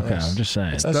unacceptable. Okay, I'm just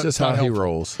saying. That's just how he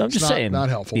rolls. I'm just saying. Not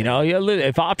helpful.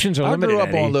 If options are limited. I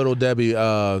grew up on Little Debbie,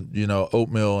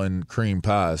 oatmeal and cream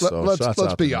pies.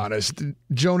 Let's be honest.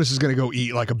 Jonas is going to go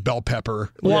eat like a bell pepper.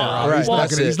 Well, right.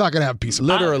 He's not going to have a piece of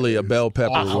literally a bell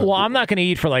pepper. Well, I'm not going to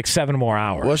eat for like 7 more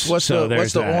hours. What's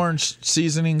the orange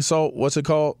seasoning salt? What's it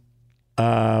called?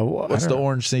 What's the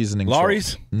orange seasoning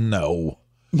Lawry's? salt? No.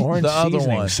 Orange the other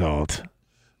seasoning one. Salt.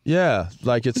 Yeah,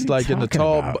 like it's like in the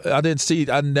tall.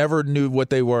 I never knew what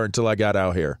they were until I got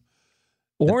out here.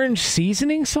 Orange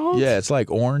seasoning salt? Yeah, it's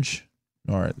like orange.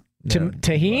 All right.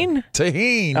 Tahini?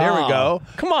 Tahini. There we go.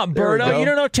 Come on, Berto. You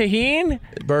don't know tahini?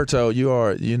 Berto,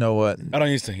 you know what? I don't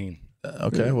use tahini.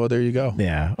 Okay, well, there you go.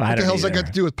 Yeah. What the hell's that got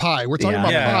to do with pie? We're talking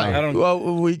about pie.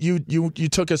 Well, you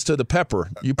took us to the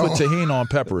pepper. You put tahini on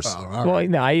peppers. Well,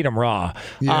 no, I eat them raw.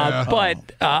 Yeah. But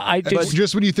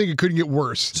just when you think it couldn't get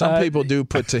worse. Some people do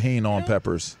put tahini on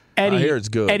peppers. Eddie, I hear it's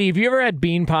good. Eddie, have you ever had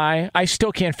bean pie? I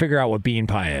still can't figure out what bean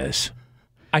pie is.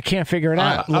 I can't figure it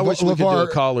out. I wish we could do a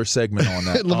caller segment on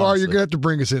that. LeVar, you're going to have to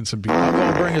bring us in some bean pie. I'm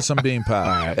going to bring us some bean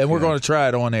pie, and we're going to try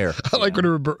it on air. I like when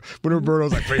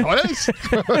Roberto's like,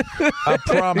 I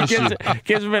promise you.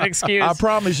 Gives him an excuse. I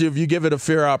promise you, if you give it a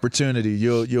fair opportunity,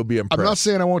 you'll be impressed. I'm not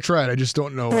saying I won't try it. I just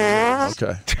don't know.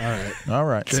 Okay. All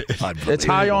right. It's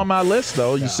high on my list,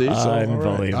 though, you see. So,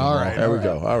 Unbelievable. All right. There we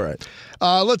go. All right.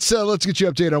 Let's get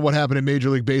you updated on what happened in Major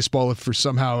League Baseball if for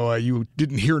somehow you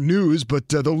didn't hear news, but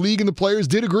the league and the players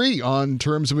did agree on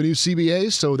terms of a new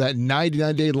CBA, so that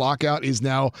 99-day lockout is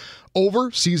now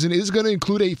over. Season is going to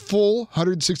include a full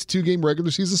 162-game regular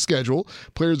season schedule.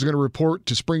 Players are going to report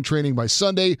to spring training by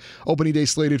Sunday. Opening day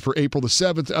slated for April the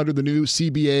 7th. Under the new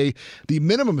CBA, the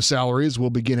minimum salaries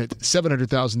will begin at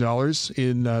 $700,000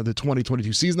 in the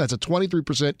 2022 season. That's a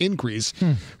 23% increase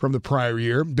from the prior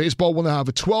year. Baseball will now have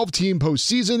a 12-team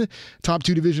postseason. Top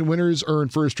 2 division winners earn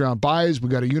first-round buys. We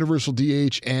got a universal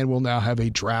DH, and we'll now have a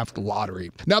draft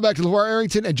lottery. Now back to LeVar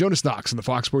Arrington and Jonas Knox in the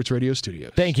Fox Sports Radio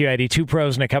studios. Thank you, Eddie. 2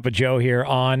 pros and a cup of Joe here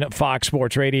on Fox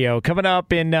Sports Radio. Coming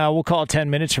up in, we'll call it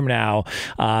 10 minutes from now,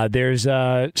 there's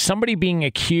somebody being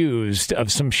accused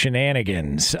of some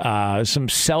shenanigans, some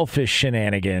selfish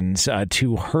shenanigans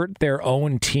to hurt their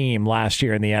own team last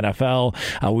year in the NFL.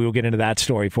 We will get into that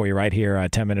story for you right here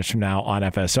 10 minutes from now on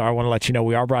FSR. I want to let you know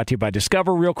we are brought to you by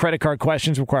Discover. Real credit card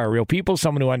questions require real people,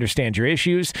 someone who understands your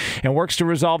issues and works to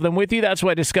resolve them with you. That's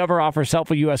why Discover offers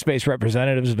helpful U.S.-based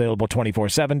representatives available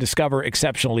 24/7. Discover,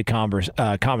 exceptionally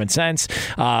common sense.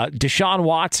 Deshaun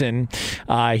Watson,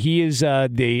 he is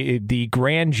the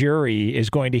grand jury is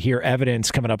going to hear evidence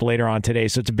coming up later on today.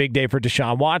 So it's a big day for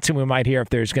Deshaun Watson. We might hear if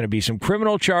there's going to be some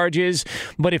criminal charges,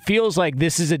 but it feels like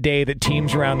this is a day that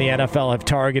teams around the NFL have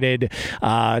targeted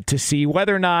to see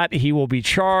whether or not he will be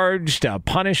charged,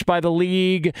 punished by the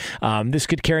league. This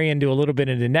could carry into a little bit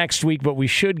into next week, but we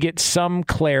should get some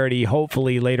clarity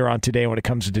hopefully later on today when it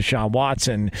comes to Deshaun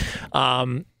Watson.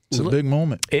 It's a big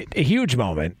moment. A huge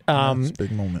moment. It's a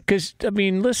big moment. Because, I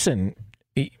mean, listen,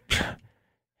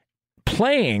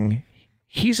 playing,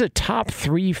 he's a top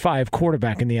 3-5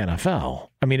 quarterback in the NFL.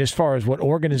 I mean, as far as what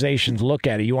organizations look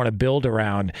at it, you want to build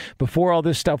around. Before all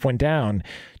this stuff went down,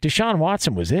 Deshaun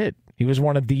Watson was it. He was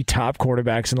one of the top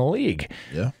quarterbacks in the league.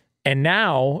 Yeah. And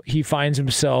now he finds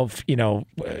himself,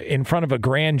 in front of a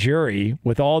grand jury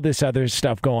with all this other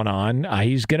stuff going on.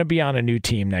 He's going to be on a new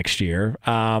team next year.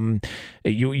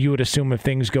 You would assume if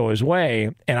things go his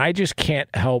way. And I just can't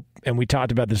help, and we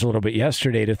talked about this a little bit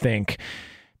yesterday, to think,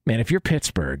 man, if you're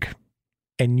Pittsburgh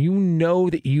and you know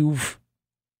that you've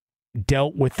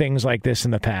dealt with things like this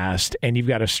in the past and you've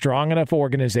got a strong enough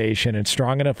organization and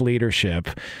strong enough leadership,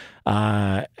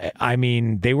 I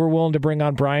mean, they were willing to bring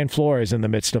on Brian Flores in the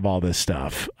midst of all this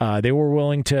stuff. They were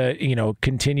willing to,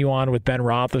 continue on with Ben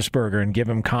Roethlisberger and give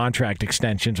him contract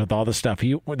extensions with all the stuff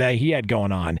that he had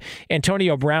going on.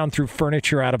 Antonio Brown threw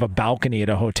furniture out of a balcony at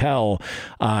a hotel,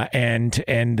 and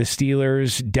the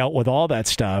Steelers dealt with all that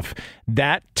stuff.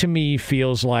 That, to me,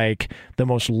 feels like the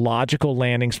most logical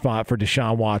landing spot for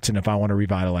Deshaun Watson if I want to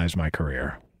revitalize my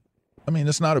career. I mean,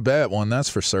 it's not a bad one, that's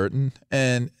for certain.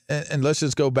 And let's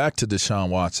just go back to Deshaun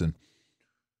Watson.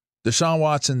 Deshaun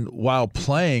Watson, while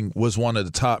playing, was one of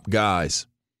the top guys.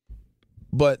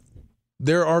 But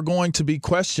there are going to be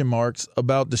question marks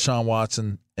about Deshaun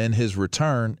Watson and his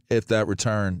return if that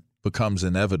return becomes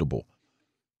inevitable.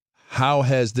 How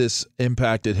has this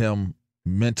impacted him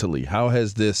mentally? How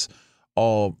has this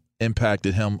all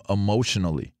impacted him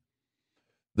emotionally?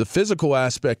 The physical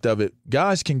aspect of it,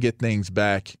 guys can get things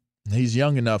back. He's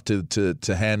young enough to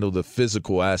handle the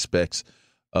physical aspects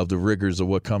of the rigors of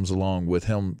what comes along with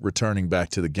him returning back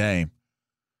to the game.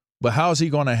 But how is he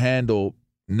going to handle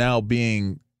now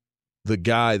being the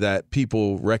guy that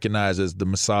people recognize as the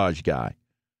massage guy?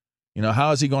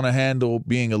 How is he going to handle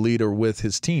being a leader with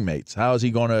his teammates? How is he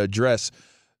going to address,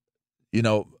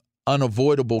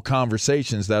 unavoidable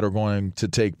conversations that are going to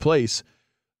take place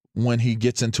when he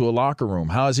gets into a locker room?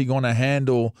 How is he going to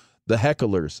handle the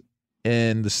hecklers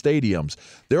in the stadiums?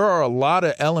 There are a lot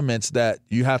of elements that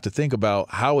you have to think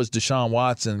about. How is Deshaun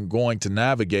Watson going to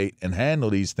navigate and handle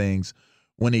these things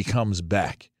when he comes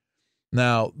back?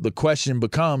 Now, the question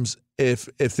becomes, if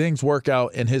things work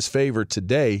out in his favor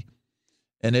today,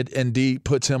 and it indeed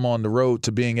puts him on the road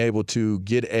to being able to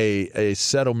get a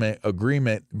settlement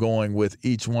agreement going with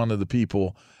each one of the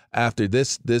people after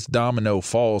this domino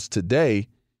falls today,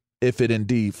 if it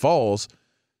indeed falls,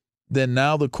 then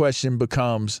now the question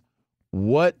becomes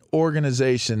what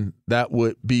organization that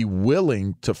would be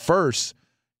willing to first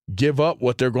give up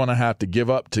what they're going to have to give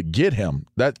up to get him.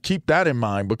 Keep that in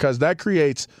mind, because that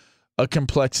creates a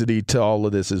complexity to all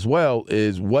of this as well,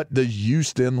 is what does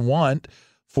Houston want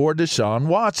for Deshaun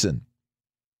Watson?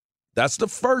 That's the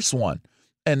first one.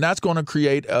 And that's going to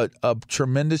create a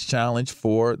tremendous challenge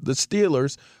for the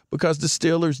Steelers, because the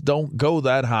Steelers don't go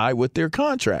that high with their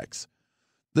contracts.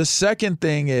 The second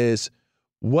thing is,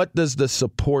 what does the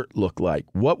support look like?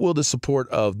 What will the support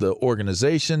of the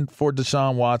organization for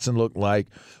Deshaun Watson look like?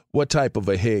 What type of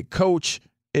a head coach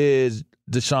is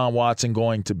Deshaun Watson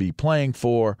going to be playing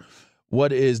for?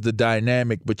 What is the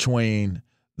dynamic between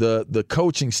the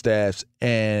coaching staffs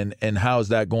and how is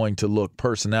that going to look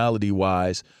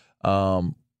personality-wise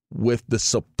with the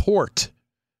support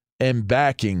and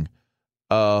backing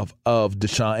of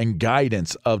Deshaun and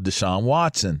guidance of Deshaun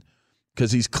Watson?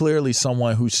 Because he's clearly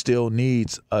someone who still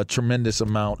needs a tremendous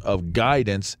amount of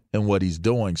guidance in what he's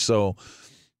doing. So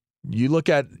you look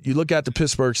at the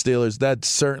Pittsburgh Steelers, that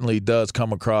certainly does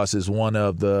come across as one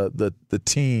of the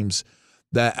teams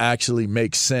that actually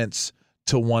makes sense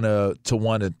to want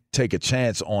to take a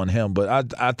chance on him.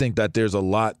 But I think that there's a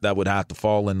lot that would have to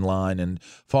fall in line and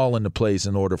fall into place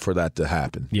in order for that to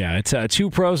happen. Yeah, it's Two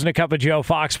Pros and a Cup of Joe,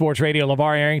 Fox Sports Radio,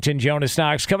 LeVar Arrington, Jonas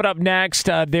Knox. Coming up next,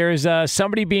 there's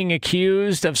somebody being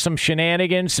accused of some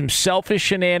shenanigans, some selfish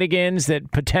shenanigans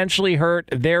that potentially hurt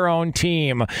their own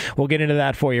team. We'll get into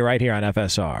that for you right here on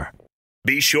FSR.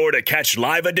 Be sure to catch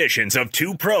live editions of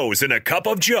Two Pros and a Cup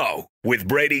of Joe with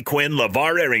Brady Quinn,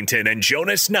 LeVar Arrington, and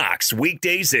Jonas Knox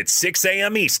weekdays at 6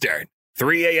 a.m. Eastern,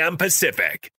 3 a.m.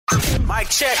 Pacific. Mic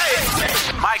check.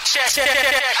 Mic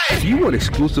check. Do you want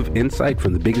exclusive insight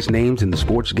from the biggest names in the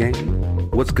sports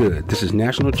game? What's good? This is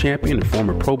national champion and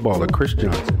former Pro Bowler Chris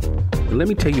Johnson. And let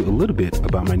me tell you a little bit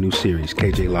about my new series,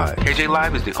 KJ Live. KJ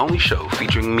Live is the only show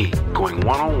featuring me going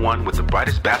one-on-one with the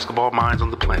brightest basketball minds on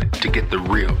the planet to get the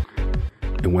real.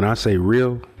 And when I say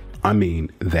real, I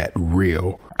mean that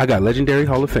real. I got legendary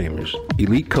Hall of Famers,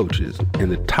 elite coaches,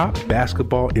 and the top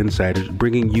basketball insiders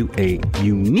bringing you a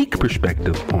unique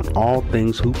perspective on all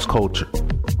things hoops culture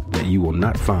that you will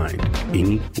not find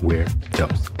anywhere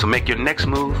else. So make your next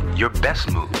move your best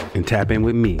move and tap in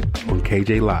with me on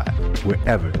KJ Live,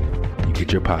 wherever you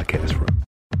get your podcast from.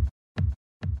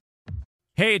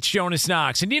 Hey, it's Jonas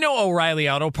Knox, and you know O'Reilly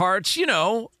Auto Parts. You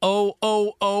know,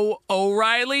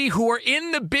 O'Reilly, who are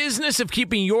in the business of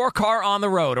keeping your car on the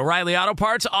road. O'Reilly Auto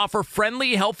Parts offer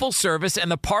friendly, helpful service and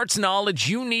the parts knowledge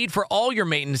you need for all your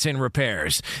maintenance and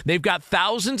repairs. They've got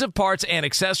thousands of parts and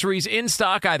accessories in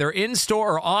stock, either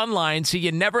in-store or online, so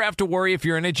you never have to worry if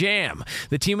you're in a jam.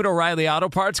 The team at O'Reilly Auto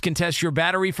Parts can test your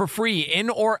battery for free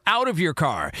in or out of your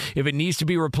car. If it needs to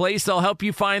be replaced, they'll help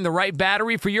you find the right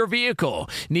battery for your vehicle.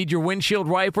 Need your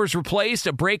windshield wipers replaced,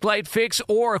 a brake light fix,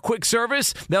 or a quick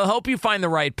service? They'll help you find the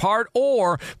right part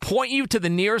or point you to the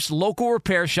nearest local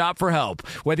repair shop for help.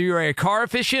 Whether you're a car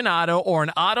aficionado or an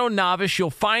auto novice,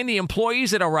 you'll find the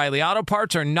employees at O'Reilly Auto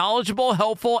Parts are knowledgeable,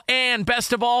 helpful, and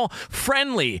best of all,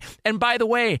 friendly. And by the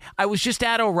way, I was just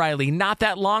at O'Reilly not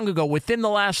that long ago, within the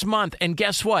last month, and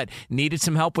guess what? Needed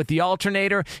some help with the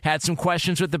alternator, had some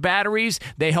questions with the batteries.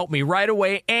 They helped me right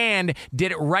away and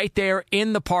did it right there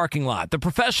in the parking lot. The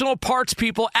professional parts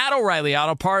people at O'Reilly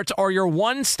Auto Parts are your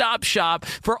one-stop shop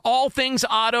for all things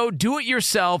auto,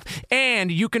 do-it-yourself,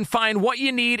 and you can find what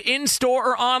you need in-store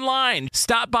or online.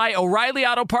 Stop by O'Reilly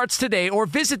Auto Parts today or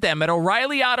visit them at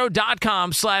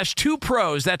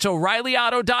O'ReillyAuto.com/2pros. That's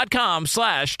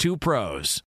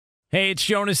O'ReillyAuto.com/2pros. Hey, it's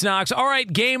Jonas Knox. All right,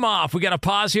 game off. We got to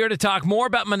pause here to talk more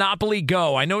about Monopoly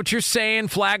Go. I know what you're saying,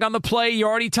 flag on the play. You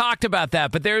already talked about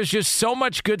that, but there's just so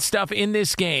much good stuff in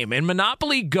this game. In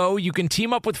Monopoly Go, you can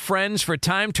team up with friends for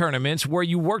time tournaments where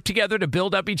you work together to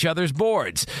build up each other's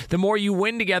boards. The more you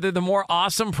win together, the more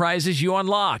awesome prizes you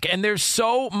unlock, and there's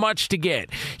so much to get.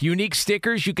 Unique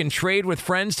stickers you can trade with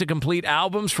friends to complete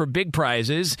albums for big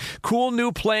prizes, cool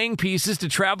new playing pieces to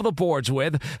travel the boards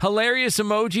with, hilarious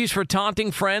emojis for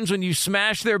taunting friends when you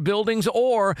smash their buildings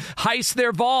or heist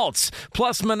their vaults.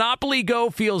 Plus, Monopoly Go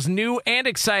feels new and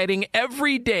exciting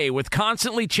every day with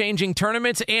constantly changing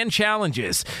tournaments and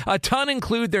challenges. A ton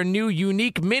include their new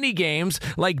unique mini games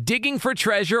like digging for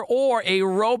treasure or a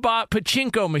robot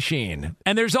pachinko machine.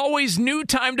 And there's always new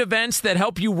timed events that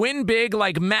help you win big,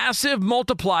 like massive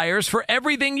multipliers for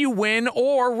everything you win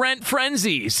or rent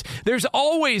frenzies. There's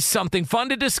always something fun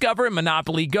to discover in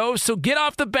Monopoly Go, so get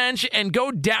off the bench and go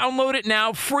download it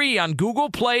now free on Google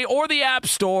Play or the App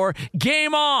Store.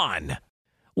 Game on!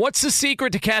 What's the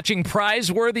secret to catching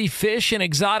prize-worthy fish in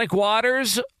exotic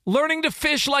waters? Learning to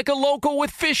fish like a local with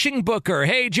Fishing Booker.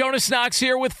 Hey, Jonas Knox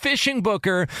here with Fishing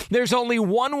Booker. There's only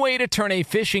one way to turn a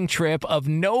fishing trip of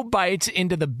no bites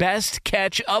into the best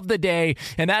catch of the day,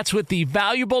 and that's with the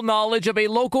valuable knowledge of a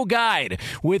local guide.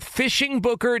 With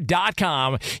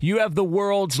FishingBooker.com, you have the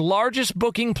world's largest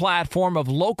booking platform of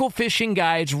local fishing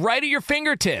guides right at your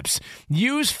fingertips.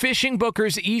 Use Fishing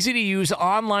Booker's easy-to-use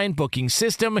online booking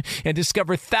system and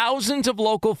discover thousands of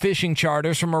local fishing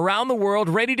charters from around the world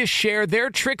ready to share their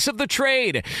tricks of the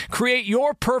trade. Create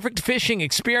your perfect fishing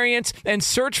experience and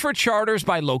search for charters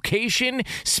by location,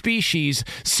 species,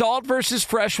 salt versus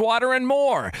freshwater, and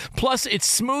more. Plus, it's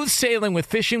smooth sailing with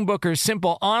Fishing Booker's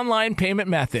simple online payment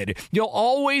method. You'll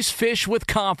always fish with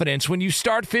confidence when you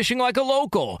start fishing like a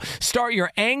local. Start your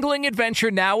angling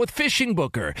adventure now with Fishing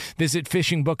Booker. Visit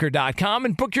FishingBooker.com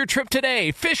and book your trip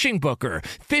today. Fishing Booker.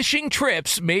 Fishing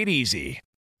trips made easy.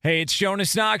 Hey, it's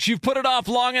Jonas Knox. You've put it off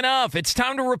long enough. It's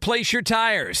time to replace your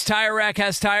tires. Tire Rack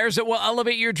has tires that will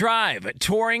elevate your drive.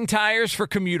 Touring tires for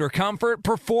commuter comfort,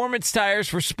 performance tires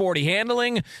for sporty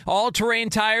handling, all-terrain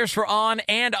tires for on-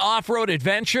 and off-road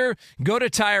adventure. Go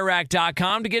to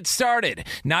TireRack.com to get started.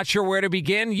 Not sure where to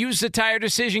begin? Use the Tire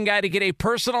Decision Guide to get a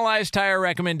personalized tire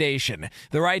recommendation.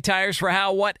 The right tires for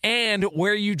how, what, and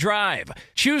where you drive.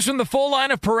 Choose from the full line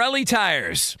of Pirelli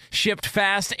tires. Shipped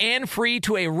fast and free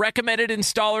to a recommended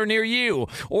installer near you,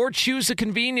 or choose the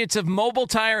convenience of mobile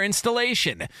tire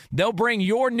installation. They'll bring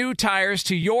your new tires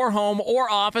to your home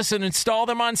or office and install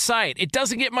them on site. It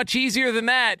doesn't get much easier than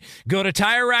that. Go to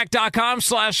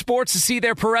TireRack.com/sports to see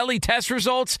their Pirelli test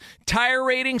results, tire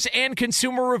ratings, and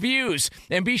consumer reviews.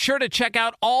 And be sure to check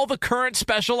out all the current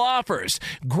special offers.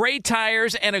 Great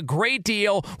tires and a great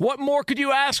deal. What more could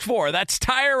you ask for? That's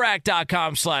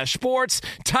TireRack.com/sports.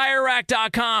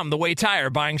 TireRack.com, the way tire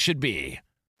buying should be.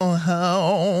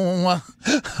 Oh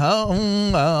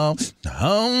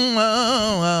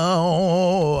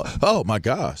my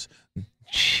gosh.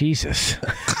 Jesus.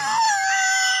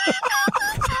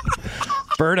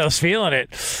 Birdo's feeling it.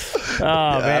 Oh,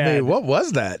 man. I mean, what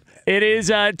was that? It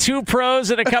is Two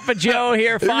Pros and a Cup of Joe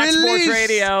here, Fox Sports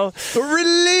Radio.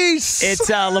 Release! It's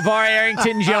LeVar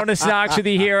Arrington, Jonas Knox with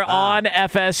you here on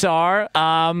FSR.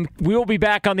 We will be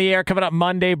back on the air coming up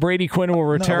Monday. Brady Quinn will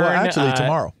return. No, well, actually,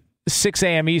 tomorrow. 6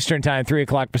 a.m. Eastern time, 3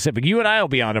 o'clock Pacific. You and I will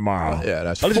be on tomorrow. Yeah,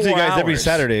 that's I listen to you guys every hours.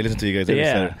 Saturday. Listen to you guys every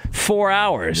Saturday. 4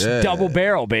 hours. Yeah. Double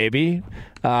barrel, baby.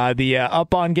 The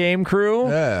Up On Game crew.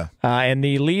 Yeah. And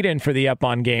the lead-in for the Up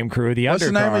On Game crew, the What's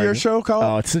undercard. the name of your show called?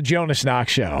 Oh, it's the Jonas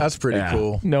Knox Show. That's pretty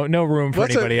cool. No room for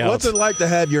anybody else. What's it like to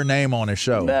have your name on a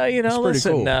show? It's pretty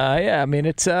listen, cool. I mean,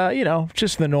 it's,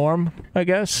 just the norm, I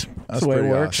guess. That's the way it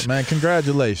works. Awesome. Man,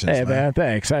 congratulations, Hey, man,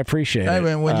 thanks. I appreciate it. Hey,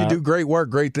 man, when you do great work,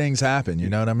 great things happen. You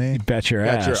know what I mean? You bet your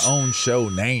Got ass. your own show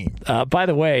name. By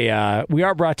the way, we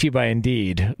are brought to you by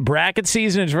Indeed. Bracket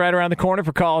season is right around the corner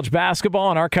for college basketball,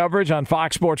 and our coverage on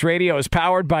Fox Sports Radio is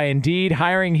powered by Indeed.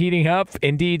 Hiring heating up.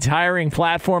 Indeed's hiring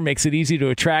platform makes it easy to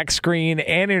attract, screen,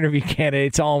 and interview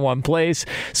candidates all in one place.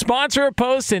 Sponsor a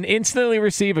post and instantly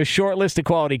receive a short list of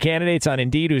quality candidates on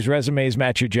Indeed whose resumes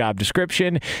match your job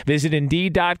description. Visit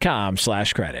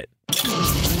Indeed.com/credit.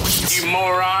 You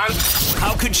moron.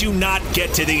 How could you not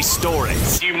get to these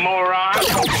stories? You moron.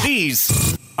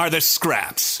 These are the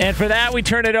scraps. And for that, we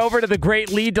turn it over to the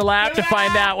great Lee DeLapp to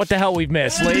find out what the hell we've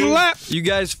missed. Lee? You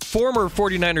guys, former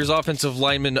 49ers offensive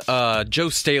lineman Joe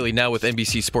Staley, now with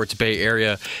NBC Sports Bay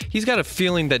Area, he's got a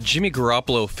feeling that Jimmy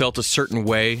Garoppolo felt a certain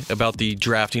way about the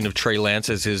drafting of Trey Lance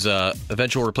as his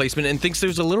eventual replacement and thinks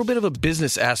there's a little bit of a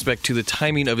business aspect to the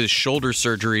timing of his shoulder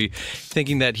surgery,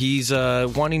 thinking that he's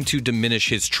wanting to diminish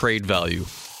his trade value.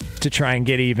 To try and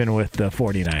get even with the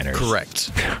 49ers.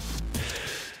 Correct.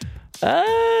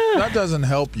 That doesn't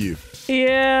help you.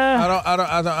 Yeah.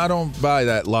 I don't buy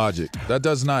that logic. That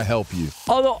does not help you.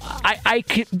 Although I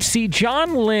could see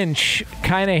John Lynch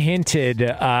kind of hinted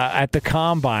at the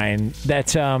combine that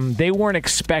they weren't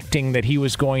expecting that he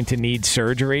was going to need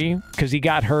surgery because he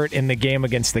got hurt in the game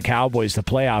against the Cowboys, the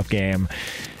playoff game.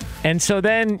 And so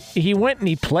then he went and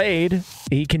he played.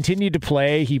 He continued to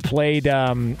play. He played,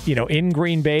 in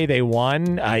Green Bay. They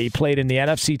won. He played in the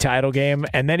NFC title game.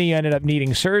 And then he ended up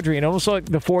needing surgery. And almost like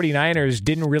the 49ers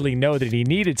didn't really know that he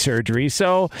needed surgery.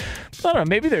 So, I don't know.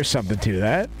 Maybe there's something to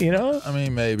that, I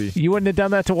mean, maybe. You wouldn't have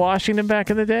done that to Washington back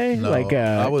in the day? No,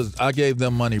 I gave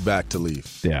them money back to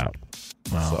leave. Yeah.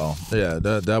 Wow. So, yeah,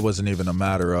 that wasn't even a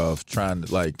matter of trying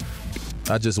to,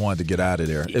 I just wanted to get out of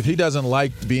there. If he doesn't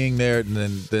like being there,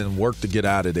 then work to get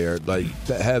out of there. Like,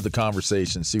 have the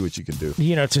conversation, see what you can do.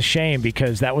 You know, it's a shame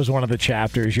because that was one of the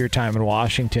chapters, your time in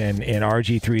Washington, in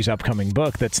RG3's upcoming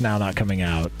book that's now not coming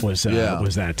out, was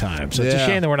that time. So it's a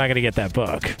shame that we're not going to get that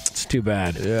book. It's too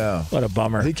bad. Yeah. What a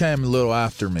bummer. He came a little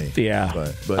after me.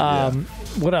 Yeah. But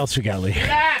what else we got, Lee?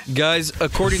 Guys,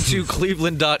 according to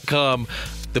Cleveland.com,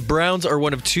 the Browns are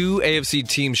one of 2 AFC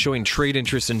teams showing trade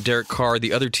interest in Derek Carr,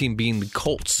 the other team being the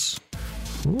Colts.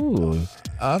 Ooh.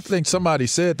 I think somebody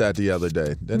said that the other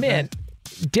day. Man,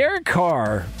 Derek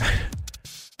Carr.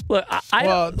 Look, what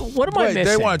am I missing?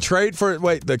 They want to trade for it.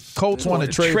 Wait, the Colts want to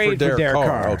trade for Derek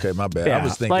Carr. Okay, my bad. Yeah, I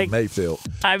was thinking Mayfield.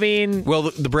 I mean, well,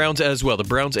 the Browns as well. The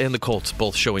Browns and the Colts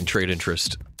both showing trade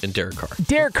interest in Derek Carr.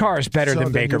 Derek Carr is better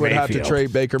than Baker Mayfield. You would have to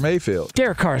trade Baker Mayfield.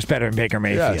 Derek Carr is better than Baker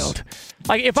Mayfield. Yes.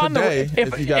 Like if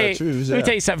you got to choose, let me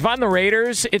tell you something. If I'm the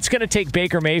Raiders, it's going to take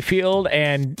Baker Mayfield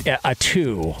and a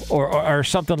 2 or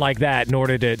something like that in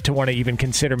order to want to even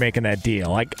consider making that deal.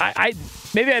 Like I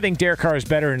think Derek Carr is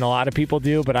better than a lot of people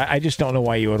do, but I just don't know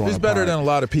why you would want to. He's better than a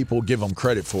lot of people give him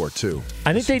credit for too.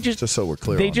 I think they just so we're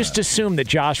clear. They just assume that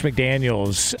Josh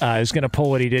McDaniels is going to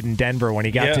pull what he did in Denver when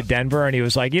he got to Denver, and he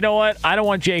was like, you know what, I don't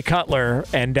want Jay Cutler,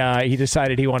 and he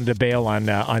decided he wanted to bail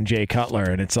on Jay Cutler,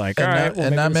 and it's like, all right,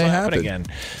 well, maybe that may happen again.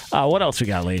 What else we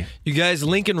got, Lee? You guys,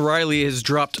 Lincoln Riley has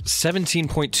dropped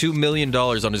 $17.2 million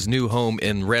on his new home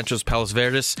in Ranchos Palos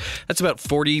Verdes. That's about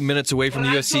 40 minutes away from the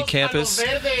USC campus,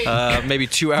 maybe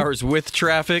 2 hours with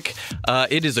traffic.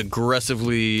 It is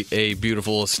aggressively a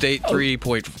beautiful estate,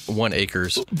 3.1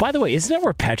 acres. By the way, isn't that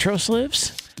where Petros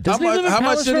lives? How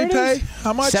much did he pay?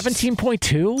 How much?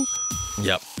 17.2?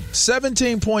 Yep.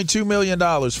 $17.2 million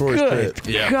for his crib.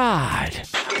 Yeah. God.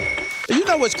 You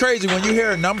know what's crazy? When you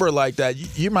hear a number like that,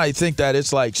 you might think that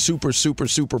it's like super, super,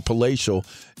 super palatial.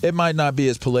 It might not be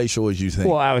as palatial as you think.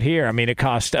 Well, out here, I mean, it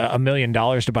cost $1 million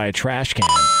to buy a trash can.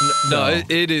 No,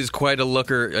 it is quite a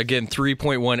looker. Again,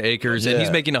 3.1 acres, and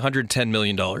he's making $110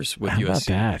 million with USC. How about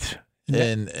that?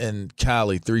 And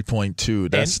Cali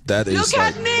 3.2. That is look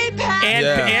at me,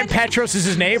 and Petros is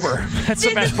his neighbor. That's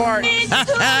the best part.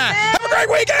 Have a great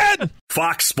weekend.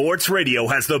 Fox Sports Radio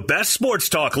has the best sports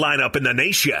talk lineup in the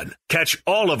nation. Catch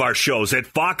all of our shows at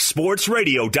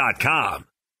foxsportsradio.com.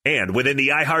 And within the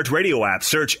iHeartRadio app,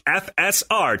 search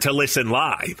FSR to listen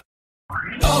live.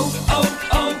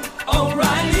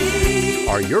 O'Reilly.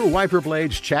 Are your wiper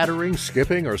blades chattering,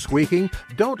 skipping, or squeaking?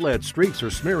 Don't let streaks or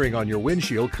smearing on your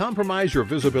windshield compromise your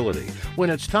visibility. When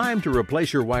it's time to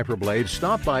replace your wiper blades,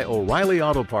 stop by O'Reilly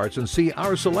Auto Parts and see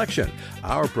our selection.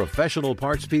 Our professional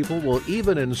parts people will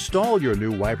even install your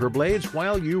new wiper blades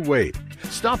while you wait.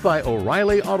 Stop by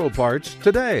O'Reilly Auto Parts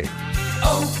today.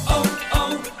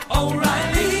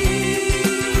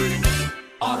 O'Reilly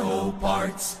Auto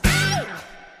Parts.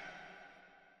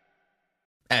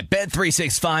 At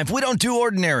Bet365, we don't do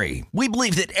ordinary. We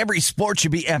believe that every sport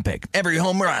should be epic. Every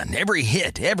home run, every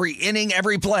hit, every inning,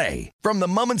 every play. From the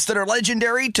moments that are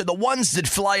legendary to the ones that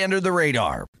fly under the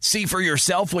radar. See for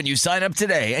yourself when you sign up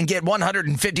today and get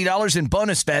 $150 in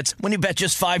bonus bets when you bet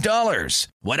just $5.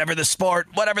 Whatever the sport,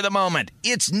 whatever the moment,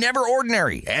 it's never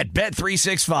ordinary at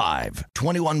Bet365.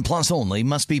 21 plus only.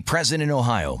 Must be present in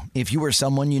Ohio. If you or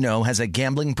someone you know has a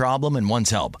gambling problem and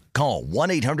wants help, call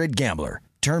 1-800-GAMBLER.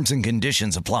 Terms and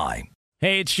conditions apply.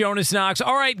 Hey, it's Jonas Knox.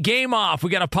 All right, game off. We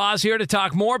got to pause here to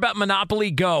talk more about Monopoly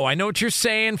Go. I know what you're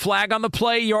saying, flag on the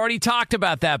play. You already talked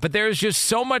about that, but there's just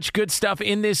so much good stuff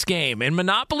in this game. In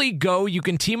Monopoly Go, you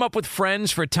can team up with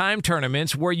friends for time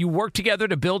tournaments where you work together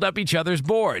to build up each other's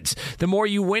boards. The more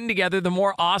you win together, the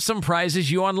more awesome prizes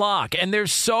you unlock. And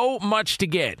there's so much to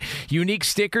get. Unique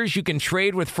stickers you can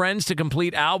trade with friends to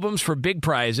complete albums for big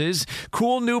prizes.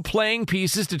 Cool new playing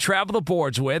pieces to travel the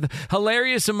boards with.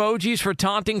 Hilarious emojis for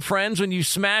taunting friends when you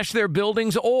smash their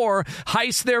buildings or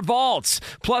heist their vaults.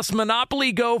 Plus,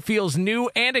 Monopoly Go feels new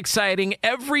and exciting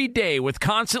every day with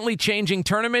constantly changing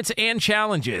tournaments and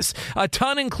challenges. A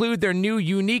ton include their new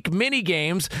unique mini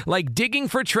games like digging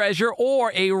for treasure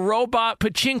or a robot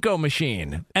pachinko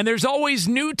machine. And there's always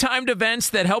new timed events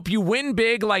that help you win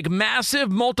big, like massive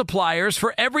multipliers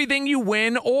for everything you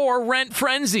win or rent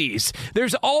frenzies.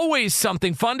 There's always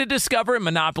something fun to discover in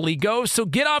Monopoly Go, so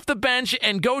get off the bench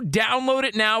and go download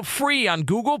it now free on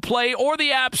Google Play or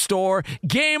the App Store.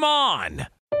 Game on!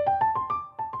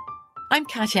 I'm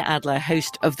Katya Adler,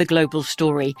 host of The Global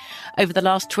Story. Over the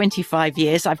last 25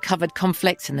 years, I've covered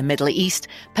conflicts in the Middle East,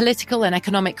 political and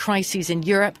economic crises in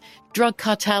Europe, drug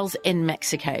cartels in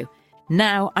Mexico.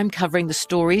 Now I'm covering the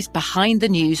stories behind the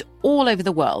news all over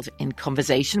the world in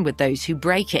conversation with those who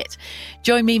break it.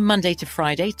 Join me Monday to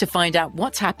Friday to find out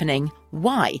what's happening,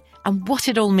 why, and what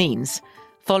it all means.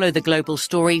 Follow The Global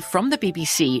Story from the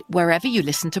BBC wherever you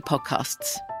listen to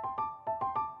podcasts.